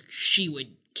even think she would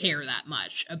care that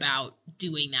much about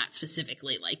doing that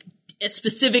specifically. Like,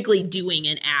 specifically doing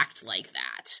an act like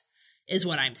that is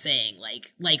what I'm saying.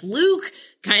 Like Luke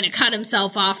kind of cut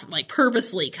himself off, like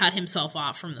purposely cut himself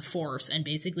off from the Force and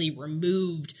basically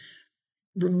removed,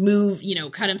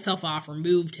 cut himself off,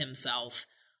 removed himself.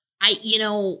 I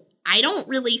don't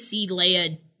really see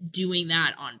Leia doing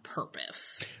that on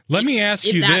purpose. Let me ask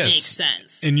you this. If that makes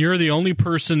sense. And you're the only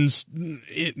person,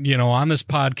 on this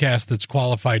podcast that's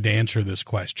qualified to answer this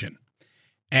question.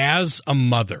 As a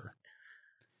mother.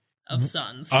 Of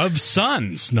sons. Of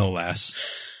sons, no less.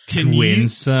 Twin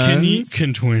sons?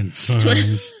 Can twin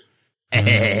sons.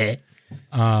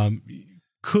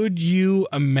 Could you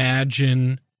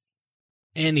imagine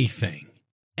anything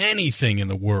in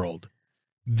the world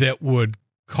that would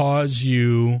cause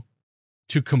you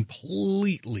to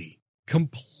completely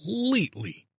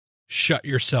shut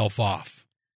yourself off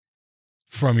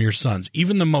from your sons?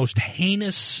 Even the most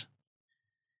heinous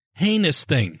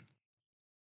thing.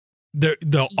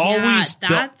 They'll always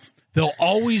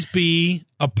be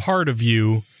a part of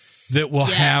you that will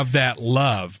have that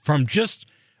love from just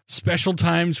special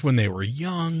times when they were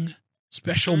young,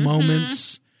 special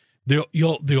moments. They'll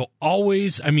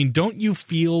always, don't you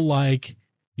feel like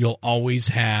you'll always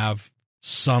have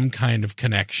some kind of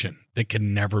connection that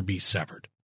can never be severed?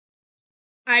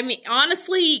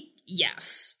 Honestly,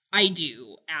 yes, I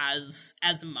do as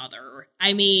a mother.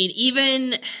 And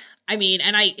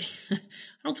I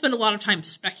don't spend a lot of time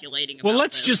speculating about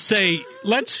let's just say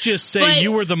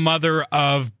you were the mother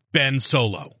of Ben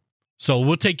Solo. So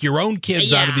we'll take your own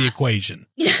kids out of the equation.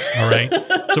 All right.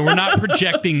 So we're not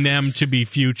projecting them to be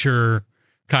future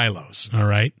Kylos. All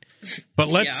right. But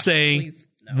let's say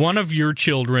one of your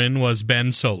children was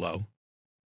Ben Solo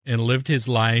and lived his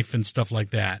life and stuff like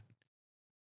that.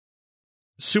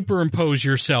 superimpose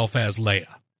yourself as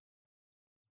Leia.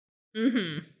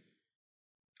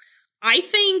 I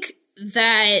think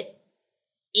that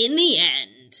in the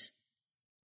end,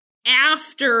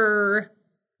 after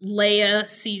Leia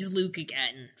sees Luke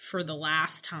again for the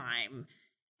last time,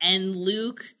 and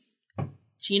Luke,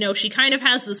 she kind of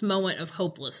has this moment of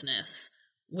hopelessness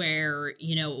where,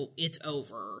 it's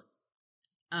over.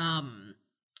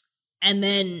 And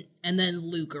then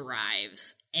Luke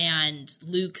arrives, and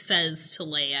Luke says to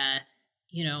Leia,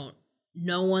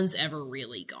 no one's ever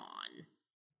really gone.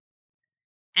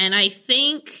 And I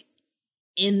think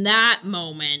in that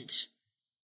moment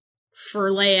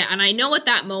for Leia, and I know at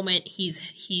that moment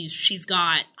she's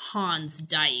got Han's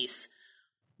dice,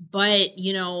 but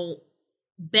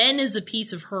Ben is a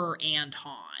piece of her and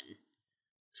Han.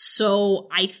 So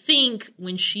I think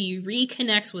when she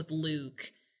reconnects with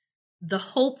Luke, the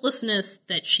hopelessness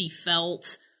that she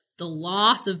felt, the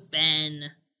loss of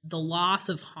Ben, the loss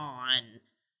of Han,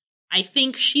 I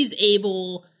think she's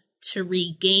able to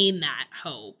regain that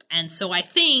hope. And so I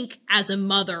think as a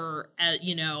mother,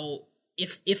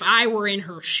 if I were in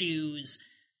her shoes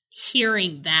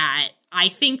hearing that, I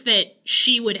think that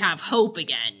she would have hope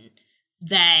again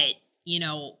that,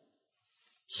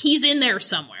 he's in there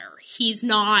somewhere. He's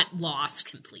not lost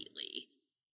completely.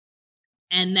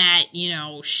 And that,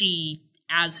 she,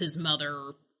 as his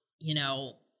mother,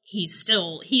 he's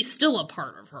still a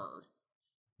part of her,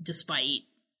 despite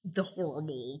the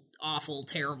horrible, awful,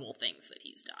 terrible things that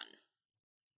he's done.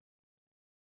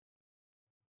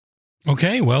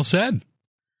 Okay, well said.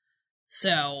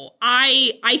 So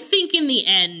I think in the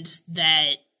end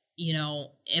that,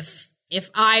 if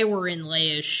I were in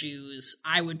Leia's shoes,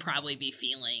 I would probably be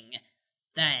feeling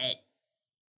that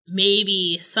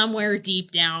maybe somewhere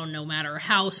deep down, no matter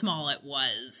how small it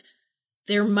was,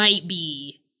 there might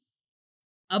be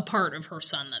a part of her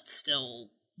son that's still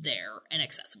there and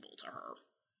accessible to her.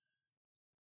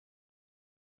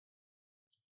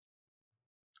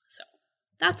 So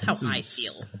that's how I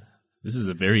feel. This is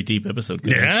a very deep episode,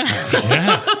 guys.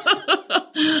 Yeah.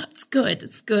 It's good.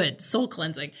 It's good. Soul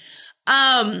cleansing.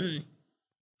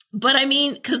 But I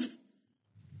mean, because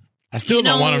I still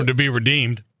don't want him to be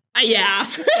redeemed. Yeah.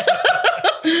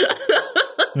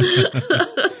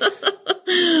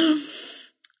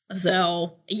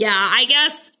 So, yeah, I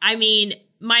guess, I mean,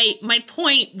 my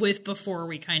point with before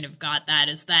we kind of got that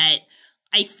is that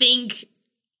I think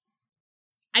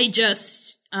I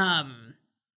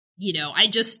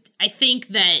think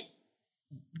that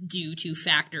due to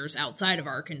factors outside of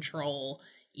our control,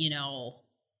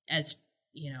 as,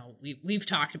 we've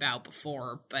talked about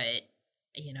before, but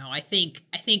I think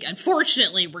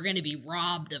unfortunately we're going to be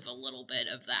robbed of a little bit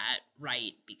of that,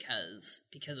 right? Because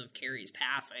of Carrie's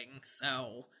passing.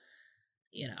 So,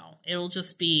 it'll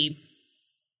just be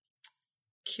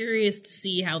curious to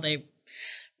see how they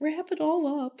wrap it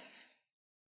all up.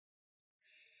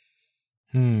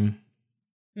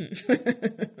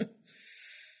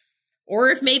 Or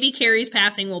if maybe Carrie's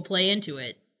passing will play into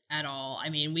it at all. I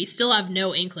mean, we still have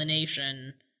no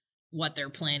inclination what they're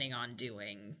planning on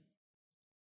doing.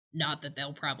 Not that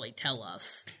they'll probably tell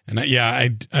us. And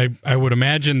I would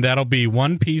imagine that'll be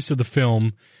one piece of the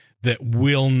film that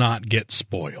will not get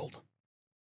spoiled.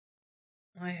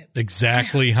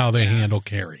 Exactly how they handle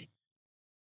Carrie.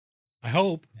 I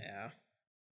hope. Yeah.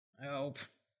 I hope.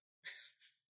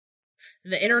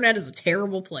 The internet is a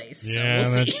terrible place. Yeah, so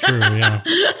we'll that's see. true, yeah.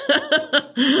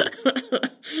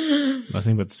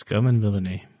 Nothing but scum and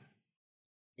villainy.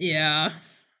 Yeah.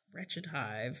 Wretched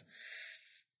hive.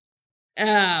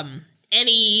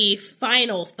 Any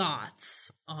final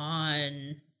thoughts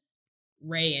on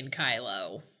Rey and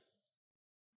Kylo?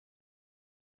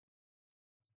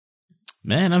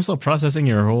 Man, I'm still processing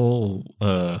your whole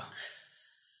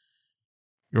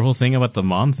thing about the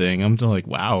mom thing. I'm still like,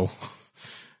 wow.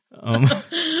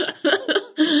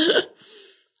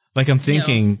 Like I'm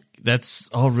thinking that's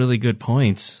all really good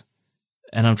points,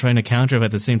 and I'm trying to counter it. But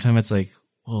at the same time, it's like,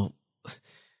 well,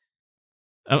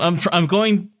 I'm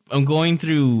going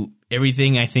through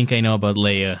everything I think I know about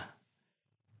Leia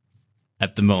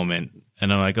at the moment,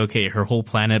 and I'm like, okay, her whole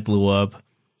planet blew up,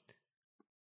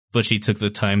 but she took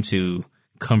the time to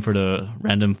comfort a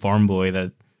random farm boy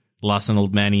that lost an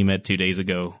old man he met 2 days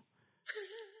ago.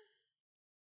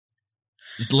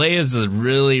 Leia's a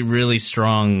really, really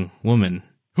strong woman.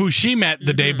 Who she met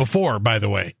the day before, by the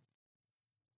way.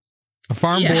 A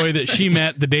farm boy that she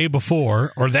met the day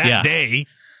before, or that day,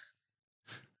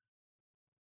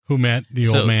 who met the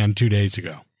old man 2 days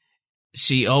ago.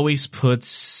 She always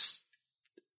puts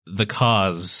the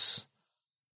cause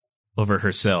over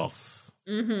herself.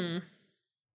 Mm-hmm.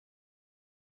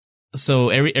 So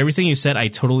everything you said, I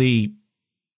totally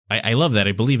I love that.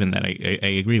 I believe in that.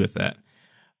 I agree with that.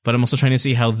 But I'm also trying to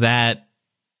see how that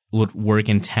would work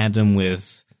in tandem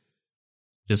with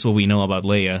just what we know about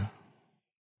Leia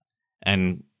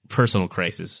and personal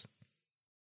crisis,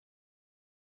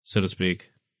 so to speak.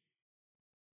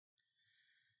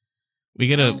 We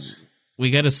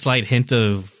get a slight hint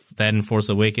of that in Force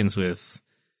Awakens with,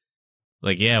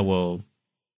 like, yeah, well,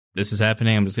 this is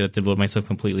happening. I'm just going to devote myself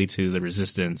completely to the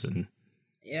Resistance, and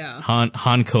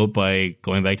Han cope by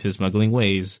going back to his smuggling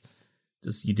ways.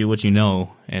 Just you do what you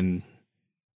know, and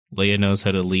Leia knows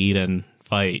how to lead and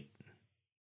fight.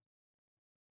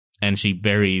 And she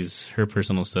buries her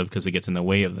personal stuff because it gets in the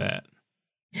way of that.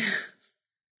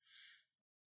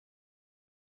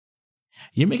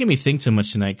 You're making me think too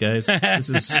much tonight, guys. This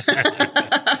is... I'm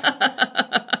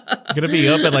gonna be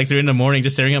up at like 3 a.m.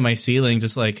 just staring at my ceiling,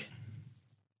 just like...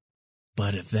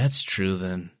 But if that's true,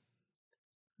 then...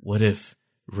 What if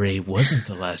Rey wasn't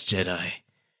the last Jedi?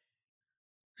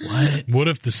 What? What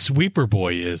if the sweeper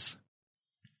boy is?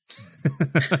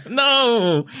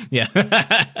 No! Yeah.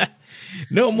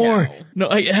 No more. No,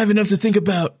 I have enough to think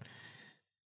about.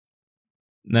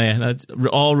 No, yeah, that's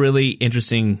all really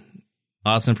interesting,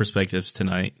 awesome perspectives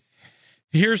tonight.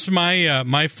 Here's my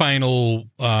my final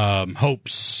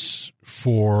hopes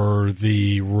for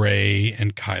the Rey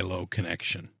and Kylo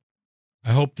connection.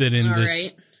 I hope that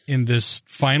in this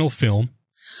final film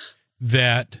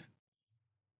that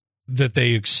they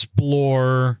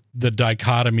explore the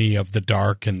dichotomy of the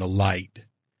dark and the light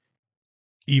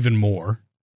even more,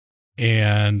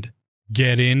 and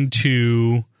get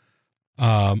into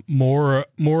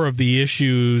more of the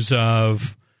issues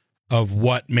of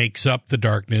what makes up the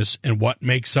darkness and what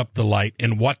makes up the light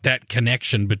and what that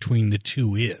connection between the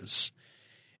two is,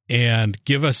 and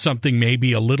give us something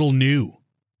maybe a little new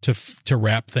to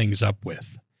wrap things up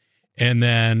with, and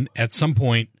then at some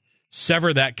point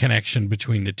sever that connection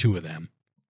between the two of them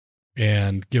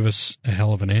and give us a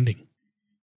hell of an ending.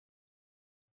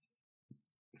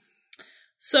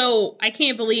 So I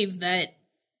can't believe that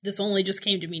this only just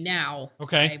came to me now.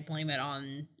 Okay. I blame it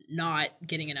on not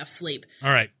getting enough sleep.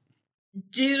 All right.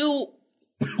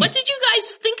 What did you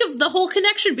guys think of the whole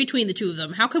connection between the two of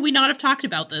them? How could we not have talked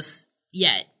about this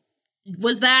yet?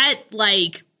 Was that,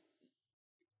 like,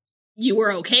 you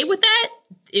were okay with that?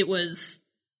 It was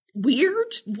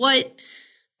weird?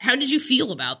 How did you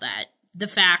feel about that? The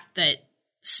fact that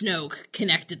Snoke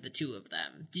connected the two of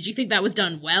them. Did you think that was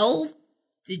done well?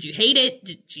 Did you hate it?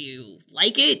 Did you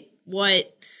like it?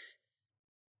 What?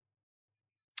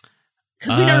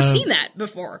 Because we've never seen that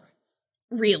before,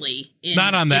 really.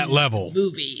 Not on that level.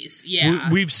 Movies,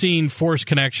 yeah. We've seen Force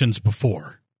connections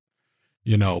before,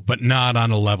 but not on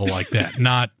a level like that.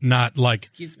 Not like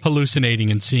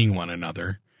hallucinating and seeing one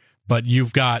another. But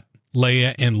you've got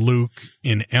Leia and Luke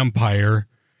in Empire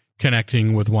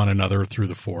connecting with one another through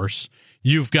the Force.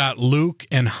 You've got Luke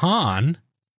and Han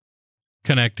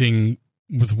connecting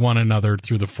with one another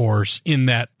through the Force, in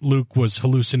that Luke was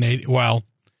hallucinating. Well,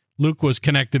 Luke was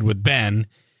connected with Ben,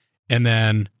 and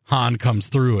then Han comes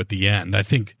through at the end. I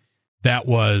think that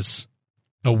was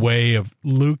a way of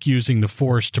Luke using the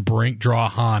Force to draw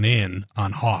Han in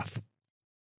on Hoth.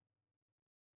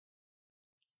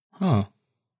 Huh.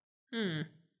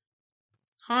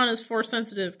 Han is Force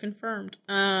sensitive, confirmed.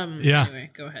 Yeah. Anyway,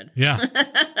 go ahead. Yeah.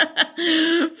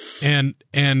 and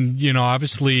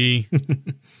obviously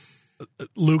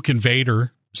Luke and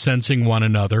Vader sensing one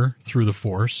another through the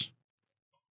Force.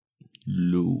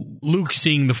 Luke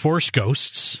seeing the Force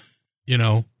ghosts.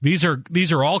 These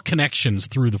are all connections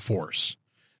through the Force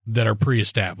that are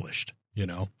pre-established.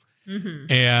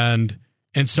 Mm-hmm.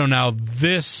 And so now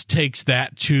this takes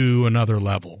that to another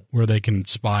level where they can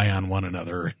spy on one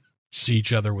another, see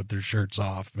each other with their shirts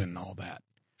off and all that.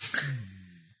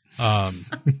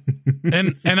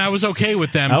 And I was okay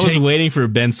with them. I was waiting for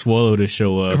Ben Swallow to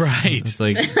show up. Right. It's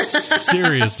like,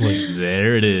 seriously.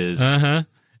 There it is. Uh-huh.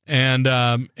 And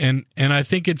I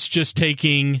think it's just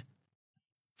taking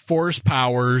Force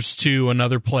powers to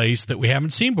another place that we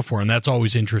haven't seen before, and that's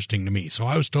always interesting to me. So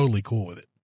I was totally cool with it.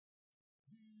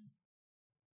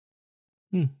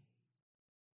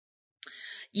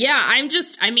 Yeah, I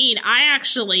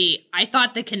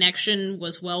thought the connection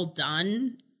was well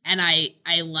done, and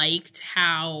I liked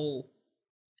how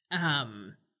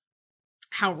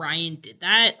Ryan did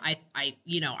that. I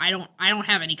don't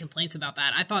have any complaints about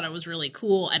that. I thought it was really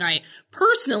cool, and I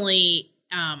personally,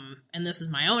 and this is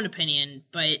my own opinion,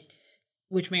 but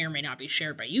which may or may not be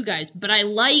shared by you guys, but I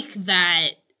like that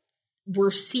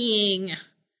we're seeing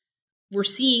we're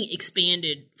seeing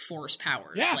expanded force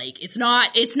powers. Yeah. Like it's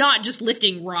not just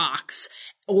lifting rocks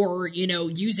or, you know,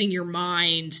 using your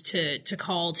mind to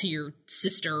call to your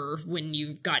sister when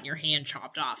you've gotten your hand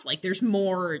chopped off. Like there's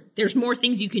more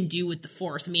things you can do with the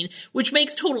force. I mean, which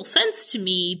makes total sense to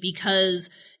me because,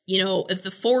 you know, if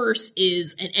the force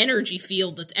is an energy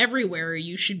field that's everywhere,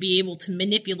 you should be able to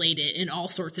manipulate it in all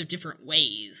sorts of different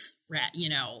ways, right? You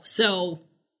know, so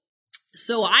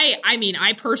I mean,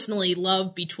 I personally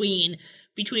love between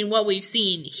what we've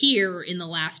seen here in The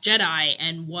Last Jedi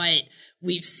and what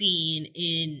we've seen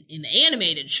in the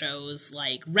animated shows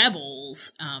like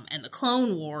Rebels and the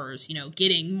Clone Wars, you know,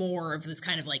 getting more of this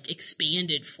kind of like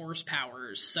expanded force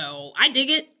powers. So I dig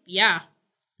it. Yeah.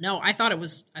 No, I thought it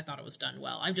was done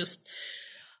well.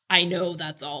 I know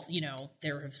that's all, you know,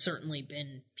 there have certainly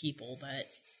been people that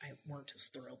I weren't as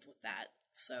thrilled with that.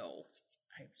 So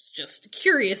I was just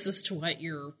curious as to what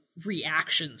your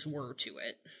reactions were to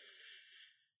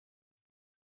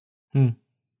it.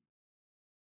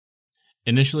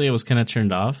 Initially, I was kind of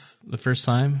turned off the first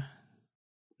time.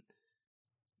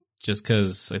 Just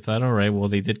because I thought, all right, well,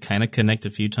 they did kind of connect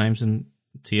a few times in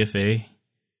TFA.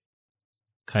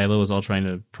 Kylo was all trying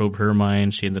to probe her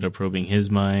mind. She ended up probing his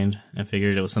mind. I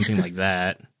figured it was something like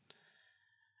that.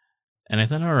 And I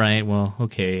thought, all right, well,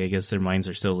 okay, I guess their minds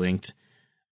are still linked.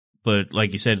 But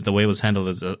like you said, the way it was handled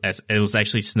is it was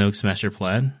actually Snoke's master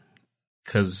plan.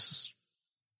 Because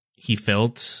he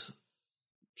felt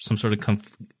some sort of...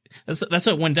 That's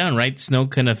what went down, right?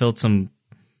 Snoke kind of felt some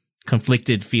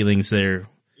conflicted feelings there.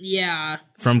 Yeah.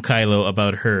 From Kylo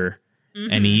about her.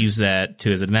 Mm-hmm. And he used that to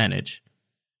his advantage.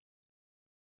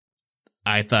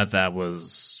 I thought that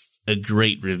was a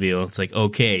great reveal. It's like,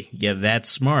 okay, yeah, that's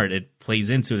smart. It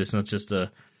plays into it. It's not just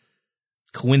a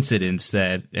coincidence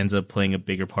that ends up playing a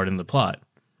bigger part in the plot.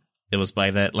 It was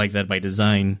by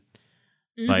design,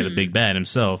 by the big bad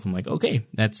himself. I'm like, okay,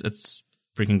 that's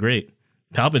freaking great.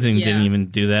 Palpatine didn't even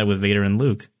do that with Vader and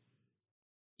Luke.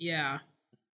 Yeah.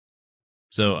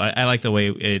 So I like the way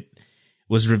it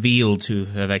was revealed to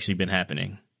have actually been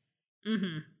happening.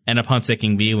 Mm-hmm. And upon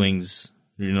second viewings,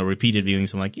 you know, repeated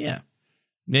viewings, I'm like, yeah.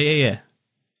 I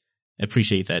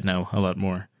appreciate that now a lot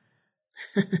more.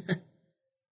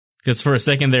 Because for a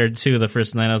second there, too, the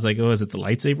first night, I was like, oh, is it the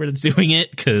lightsaber that's doing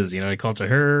it? Because, you know, I called to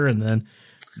her, and then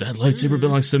that lightsaber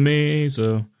belongs to me,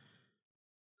 so...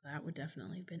 That would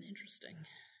definitely have been interesting.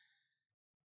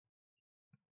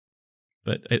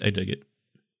 But I dug it.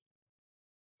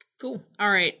 Cool.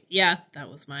 All right. Yeah, that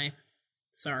was my,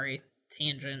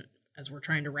 tangent as we're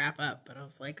trying to wrap up. But I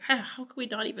was like, how could we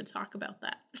not even talk about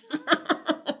that?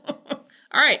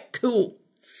 All right, cool.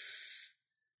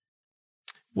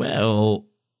 Well,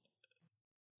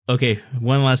 okay,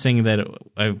 one last thing that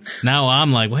now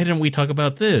I'm like, why didn't we talk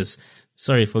about this?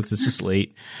 Sorry, folks, it's just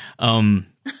late.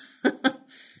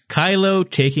 Kylo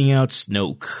taking out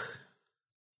Snoke.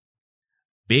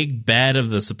 Big bad of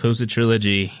the supposed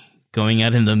trilogy going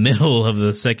out in the middle of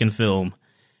the second film.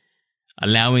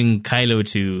 Allowing Kylo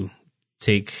to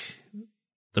take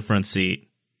the front seat.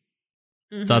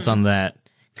 Mm-hmm. Thoughts on that?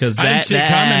 Because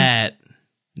that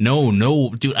No,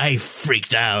 dude, I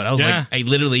freaked out. I was like, I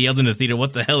literally yelled in the theater,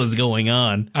 what the hell is going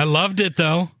on? I loved it,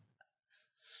 though.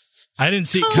 I didn't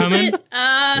see it coming.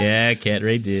 Yeah, Cat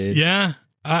Ray did. Yeah,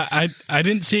 I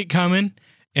didn't see it coming,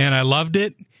 and I loved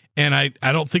it. And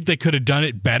I don't think they could have done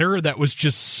it better. That was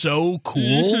just so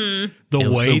cool. Mm-hmm.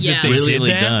 The way that they did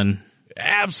that. Done.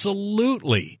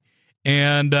 Absolutely.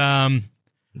 And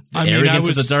arrogance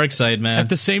of the dark side, man. At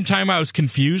the same time, I was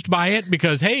confused by it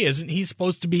because, hey, isn't he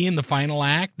supposed to be in the final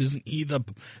act? Isn't he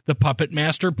the puppet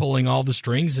master pulling all the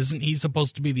strings? Isn't he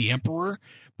supposed to be the emperor?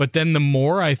 But then the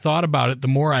more I thought about it, the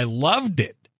more I loved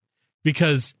it.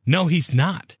 Because, no, he's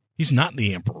not. He's not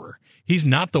the emperor. He's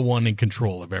not the one in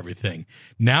control of everything.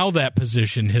 Now that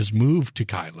position has moved to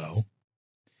Kylo,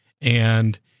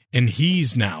 and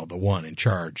he's now the one in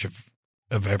charge of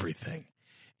everything.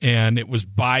 And it was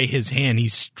by his hand. He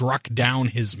struck down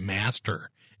his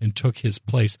master and took his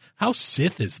place. How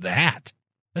Sith is that?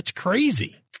 That's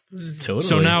crazy. Totally.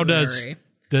 So now does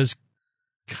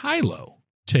Kylo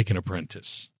take an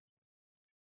apprentice?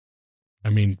 I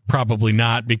mean, probably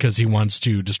not, because he wants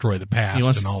to destroy the past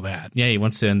and all that. Yeah, he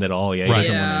wants to end it all. Yeah, right.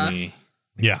 He doesn't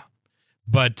yeah.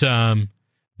 But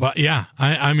yeah,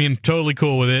 I mean, totally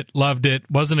cool with it. Loved it.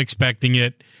 Wasn't expecting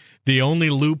it. The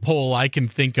only loophole I can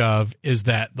think of is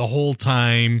that the whole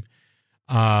time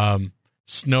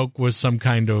Snoke was some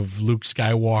kind of Luke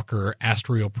Skywalker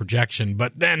astral projection.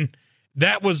 But then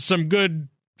that was some good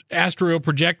astral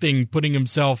projecting, putting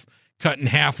himself cut in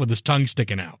half with his tongue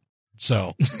sticking out.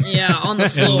 So yeah, on the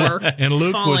floor, and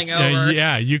Luke falling was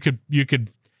over. You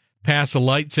could pass a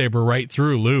lightsaber right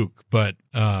through Luke, but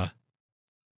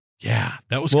yeah,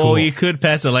 that was cool. Well, you could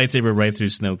pass a lightsaber right through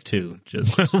Snoke too.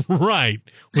 Just right,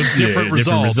 with different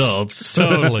results.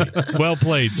 Totally. Well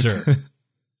played, sir.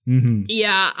 Mm-hmm.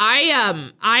 Yeah,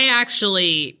 I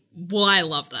actually, well, I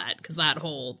love that because that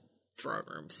whole throne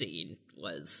room scene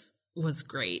was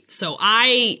great. So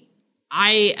I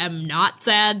am not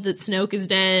sad that Snoke is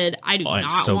dead. I do not I'm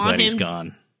so want glad him. he's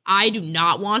gone. I do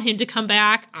not want him to come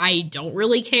back. I don't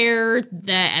really care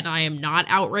that, and I am not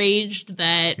outraged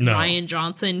that Rian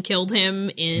Johnson killed him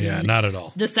in not at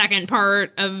all. the second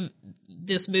part of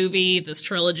this movie, this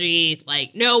trilogy.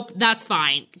 Like, nope, that's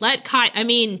fine. Let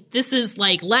Kylo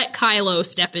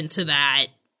step into that.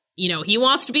 You know, he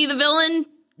wants to be the villain.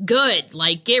 Good.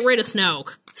 Like, get rid of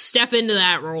Snoke. Step into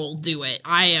that role. Do it.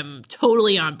 I am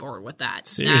totally on board with that.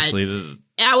 Seriously.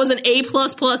 That was an A++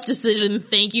 decision.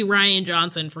 Thank you, Rian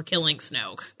Johnson, for killing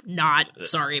Snoke. Not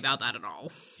sorry about that at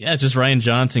all. Yeah, it's just Rian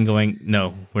Johnson going,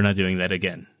 no, we're not doing that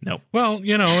again. No. Well,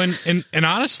 you know, and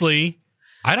honestly,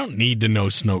 I don't need to know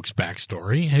Snoke's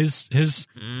backstory.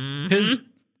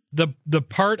 The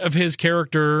part of his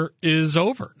character is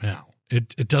over now.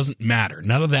 It doesn't matter.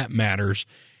 None of that matters.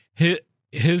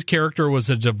 His character was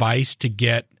a device to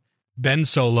get Ben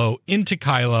Solo into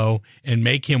Kylo and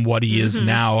make him what he is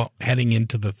now heading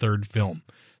into the third film.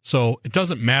 So it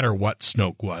doesn't matter what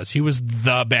Snoke was. He was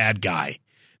the bad guy.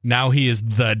 Now he is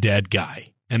the dead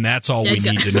guy. And that's all we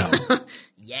need to know.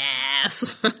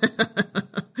 Yes.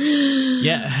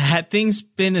 Yeah, had things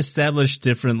been established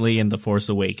differently in The Force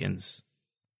Awakens,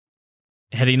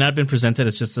 had he not been presented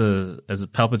as just as a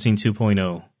Palpatine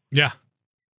 2.0, yeah,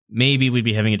 maybe we'd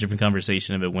be having a different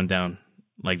conversation if it went down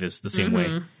like this the same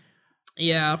way.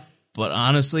 Yeah. But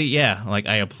honestly, yeah, like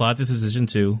I applaud this decision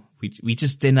too. We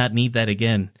just did not need that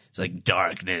again. It's like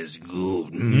darkness,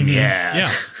 good,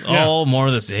 yeah, all more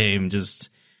of the same. Just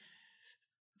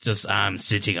I'm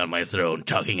sitting on my throne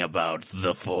talking about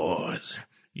the Force.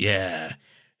 Yeah,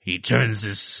 he turns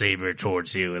his saber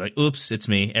towards you. Like, oops, it's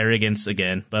me. Arrogance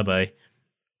again. Bye.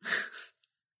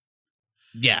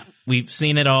 Yeah, we've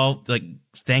seen it all. Like,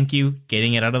 thank you,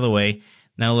 getting it out of the way.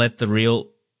 Now let the real,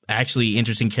 actually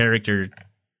interesting character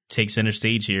take center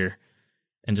stage here,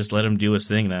 and just let him do his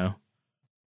thing now.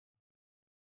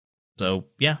 So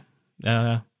yeah,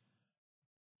 I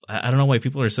don't know why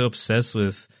people are so obsessed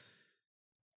with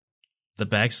the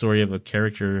backstory of a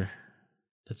character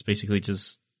that's basically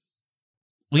just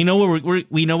we know what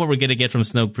we're gonna get from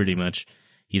Snoke pretty much.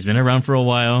 He's been around for a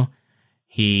while.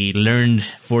 He learned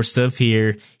Force stuff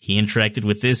here. He interacted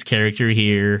with this character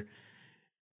here.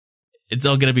 It's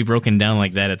all gonna be broken down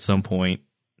like that at some point.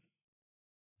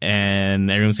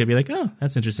 And everyone's gonna be like, oh,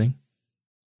 that's interesting.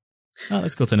 Oh,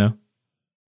 that's cool to know.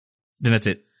 Then that's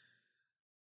it.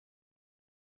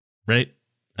 Right?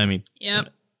 I mean,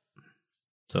 yep.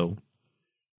 So,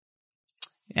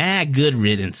 good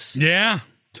riddance. Yeah,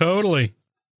 totally.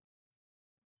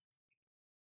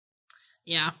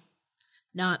 Yeah.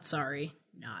 Not sorry.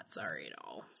 Not sorry at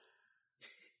all.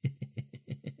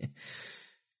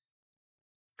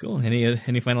 Cool.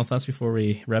 Any final thoughts before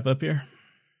we wrap up here?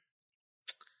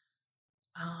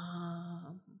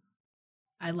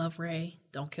 I love Rey.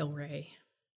 Don't kill Rey.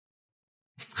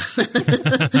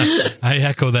 I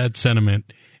echo that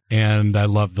sentiment, and I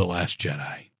love The Last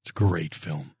Jedi. It's a great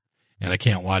film, and I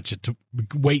can't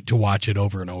wait to watch it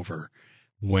over and over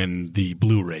when the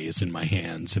Blu-ray is in my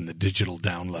hands and the digital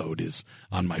download is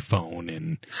on my phone,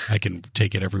 and I can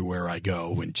take it everywhere I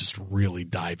go and just really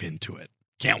dive into it.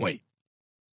 Can't wait.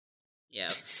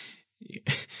 Yes.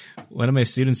 One of my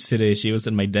students today, she was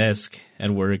at my desk at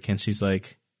work, and she's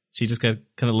like, she just kind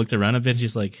of looked around a bit, and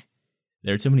she's like,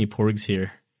 there are too many porgs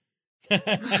here. And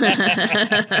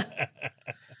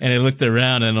I looked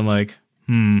around, and I'm like,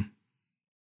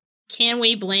 Can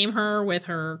we blame her with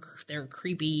their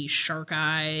creepy shark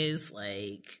eyes?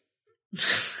 Like,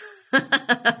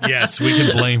 yes, we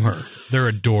can blame her. They're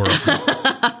adorable.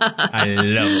 I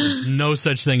love them. No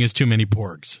such thing as too many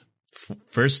porgs.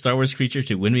 First Star Wars creature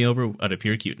to win me over out of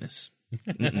pure cuteness.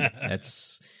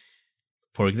 That's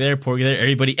porg there.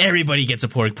 Everybody gets a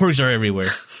porg. Porgs are everywhere.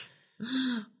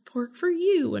 Pork for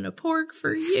you and a pork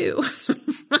for you.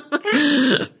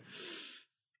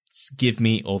 Just give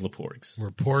me all the porgs.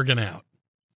 We're porging out.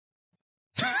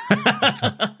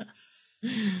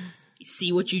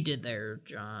 See what you did there,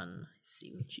 John.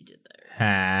 See what you did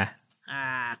there.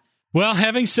 Well,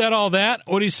 having said all that,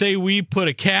 what do you say we put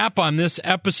a cap on this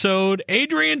episode?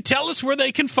 Adrian, tell us where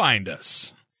they can find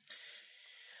us.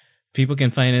 People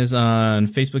can find us on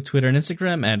Facebook, Twitter, and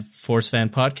Instagram at Force Fan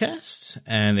Podcast.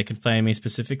 And they can find me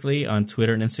specifically on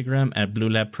Twitter and Instagram at Blue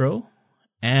Lab Pro.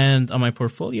 and on my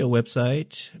portfolio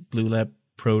website,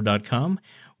 bluelabpro.com,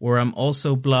 where I'm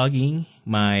also blogging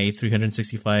my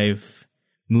 365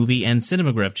 movie and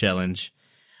cinematograph challenge.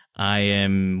 I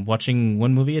am watching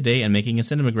one movie a day and making a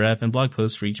cinematograph and blog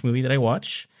post for each movie that I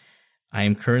watch. I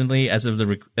am currently, as of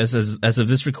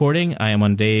this recording, I am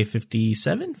on day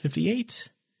 57, 58.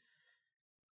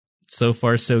 So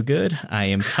far, so good. I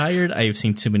am tired. I have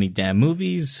seen too many damn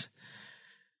movies,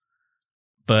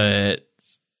 but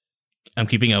I'm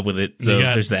keeping up with it. So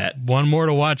there's that. One more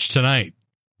to watch tonight.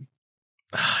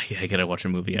 Yeah, I gotta watch a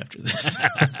movie after this.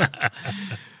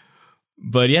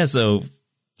 But yeah, so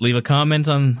leave a comment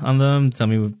on them. Tell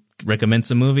me, recommend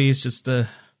some movies. Just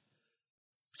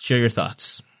share your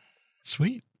thoughts.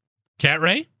 Sweet. Cat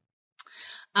Ray?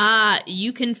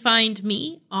 You can find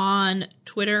me on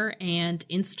Twitter and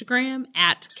Instagram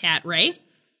at Cat Ray.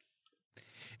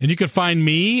 And you can find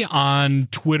me on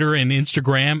Twitter and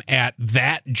Instagram at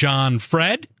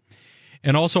ThatJohnFred.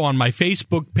 And also on my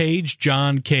Facebook page,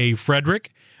 John K.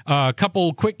 Frederick. A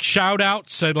couple quick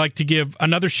shout-outs. I'd like to give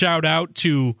another shout-out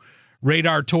to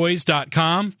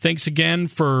RadarToys.com. Thanks again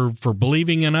for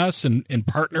believing in us and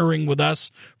partnering with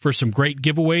us for some great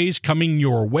giveaways coming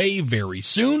your way very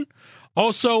soon.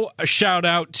 Also, a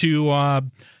shout-out to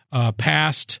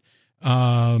past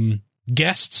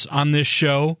guests on this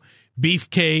show,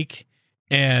 Beefcake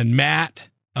and Matt,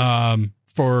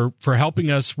 for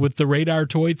helping us with the Radar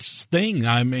Toys thing.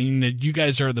 I mean, you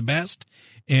guys are the best,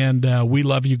 and we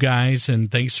love you guys,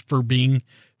 and thanks for being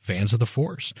fans of the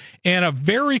Force. And a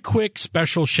very quick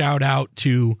special shout out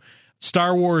to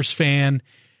Star Wars fan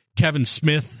Kevin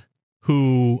Smith,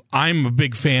 who I'm a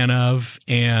big fan of,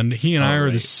 and he and I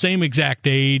are the same exact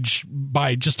age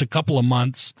by just a couple of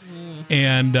months.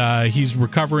 And he's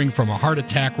recovering from a heart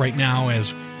attack right now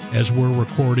as we're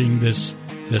recording this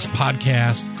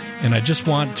podcast. And I just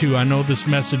want to, I know this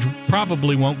message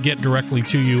probably won't get directly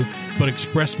to you, but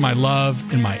express my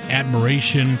love and my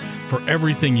admiration for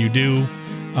everything you do.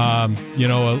 A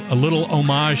little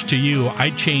homage to you. I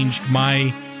changed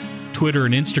my Twitter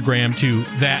and Instagram to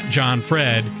That John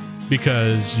Fred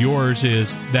because yours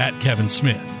is That Kevin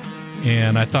Smith.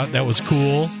 And I thought that was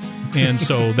cool. And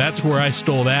so that's where I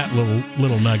stole that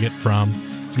little nugget from.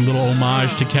 It's a little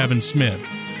homage to Kevin Smith.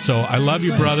 So I love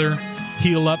you, brother.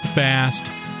 Heal up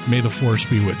fast. May the Force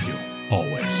be with you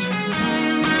always.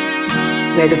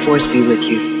 May the Force be with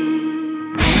you.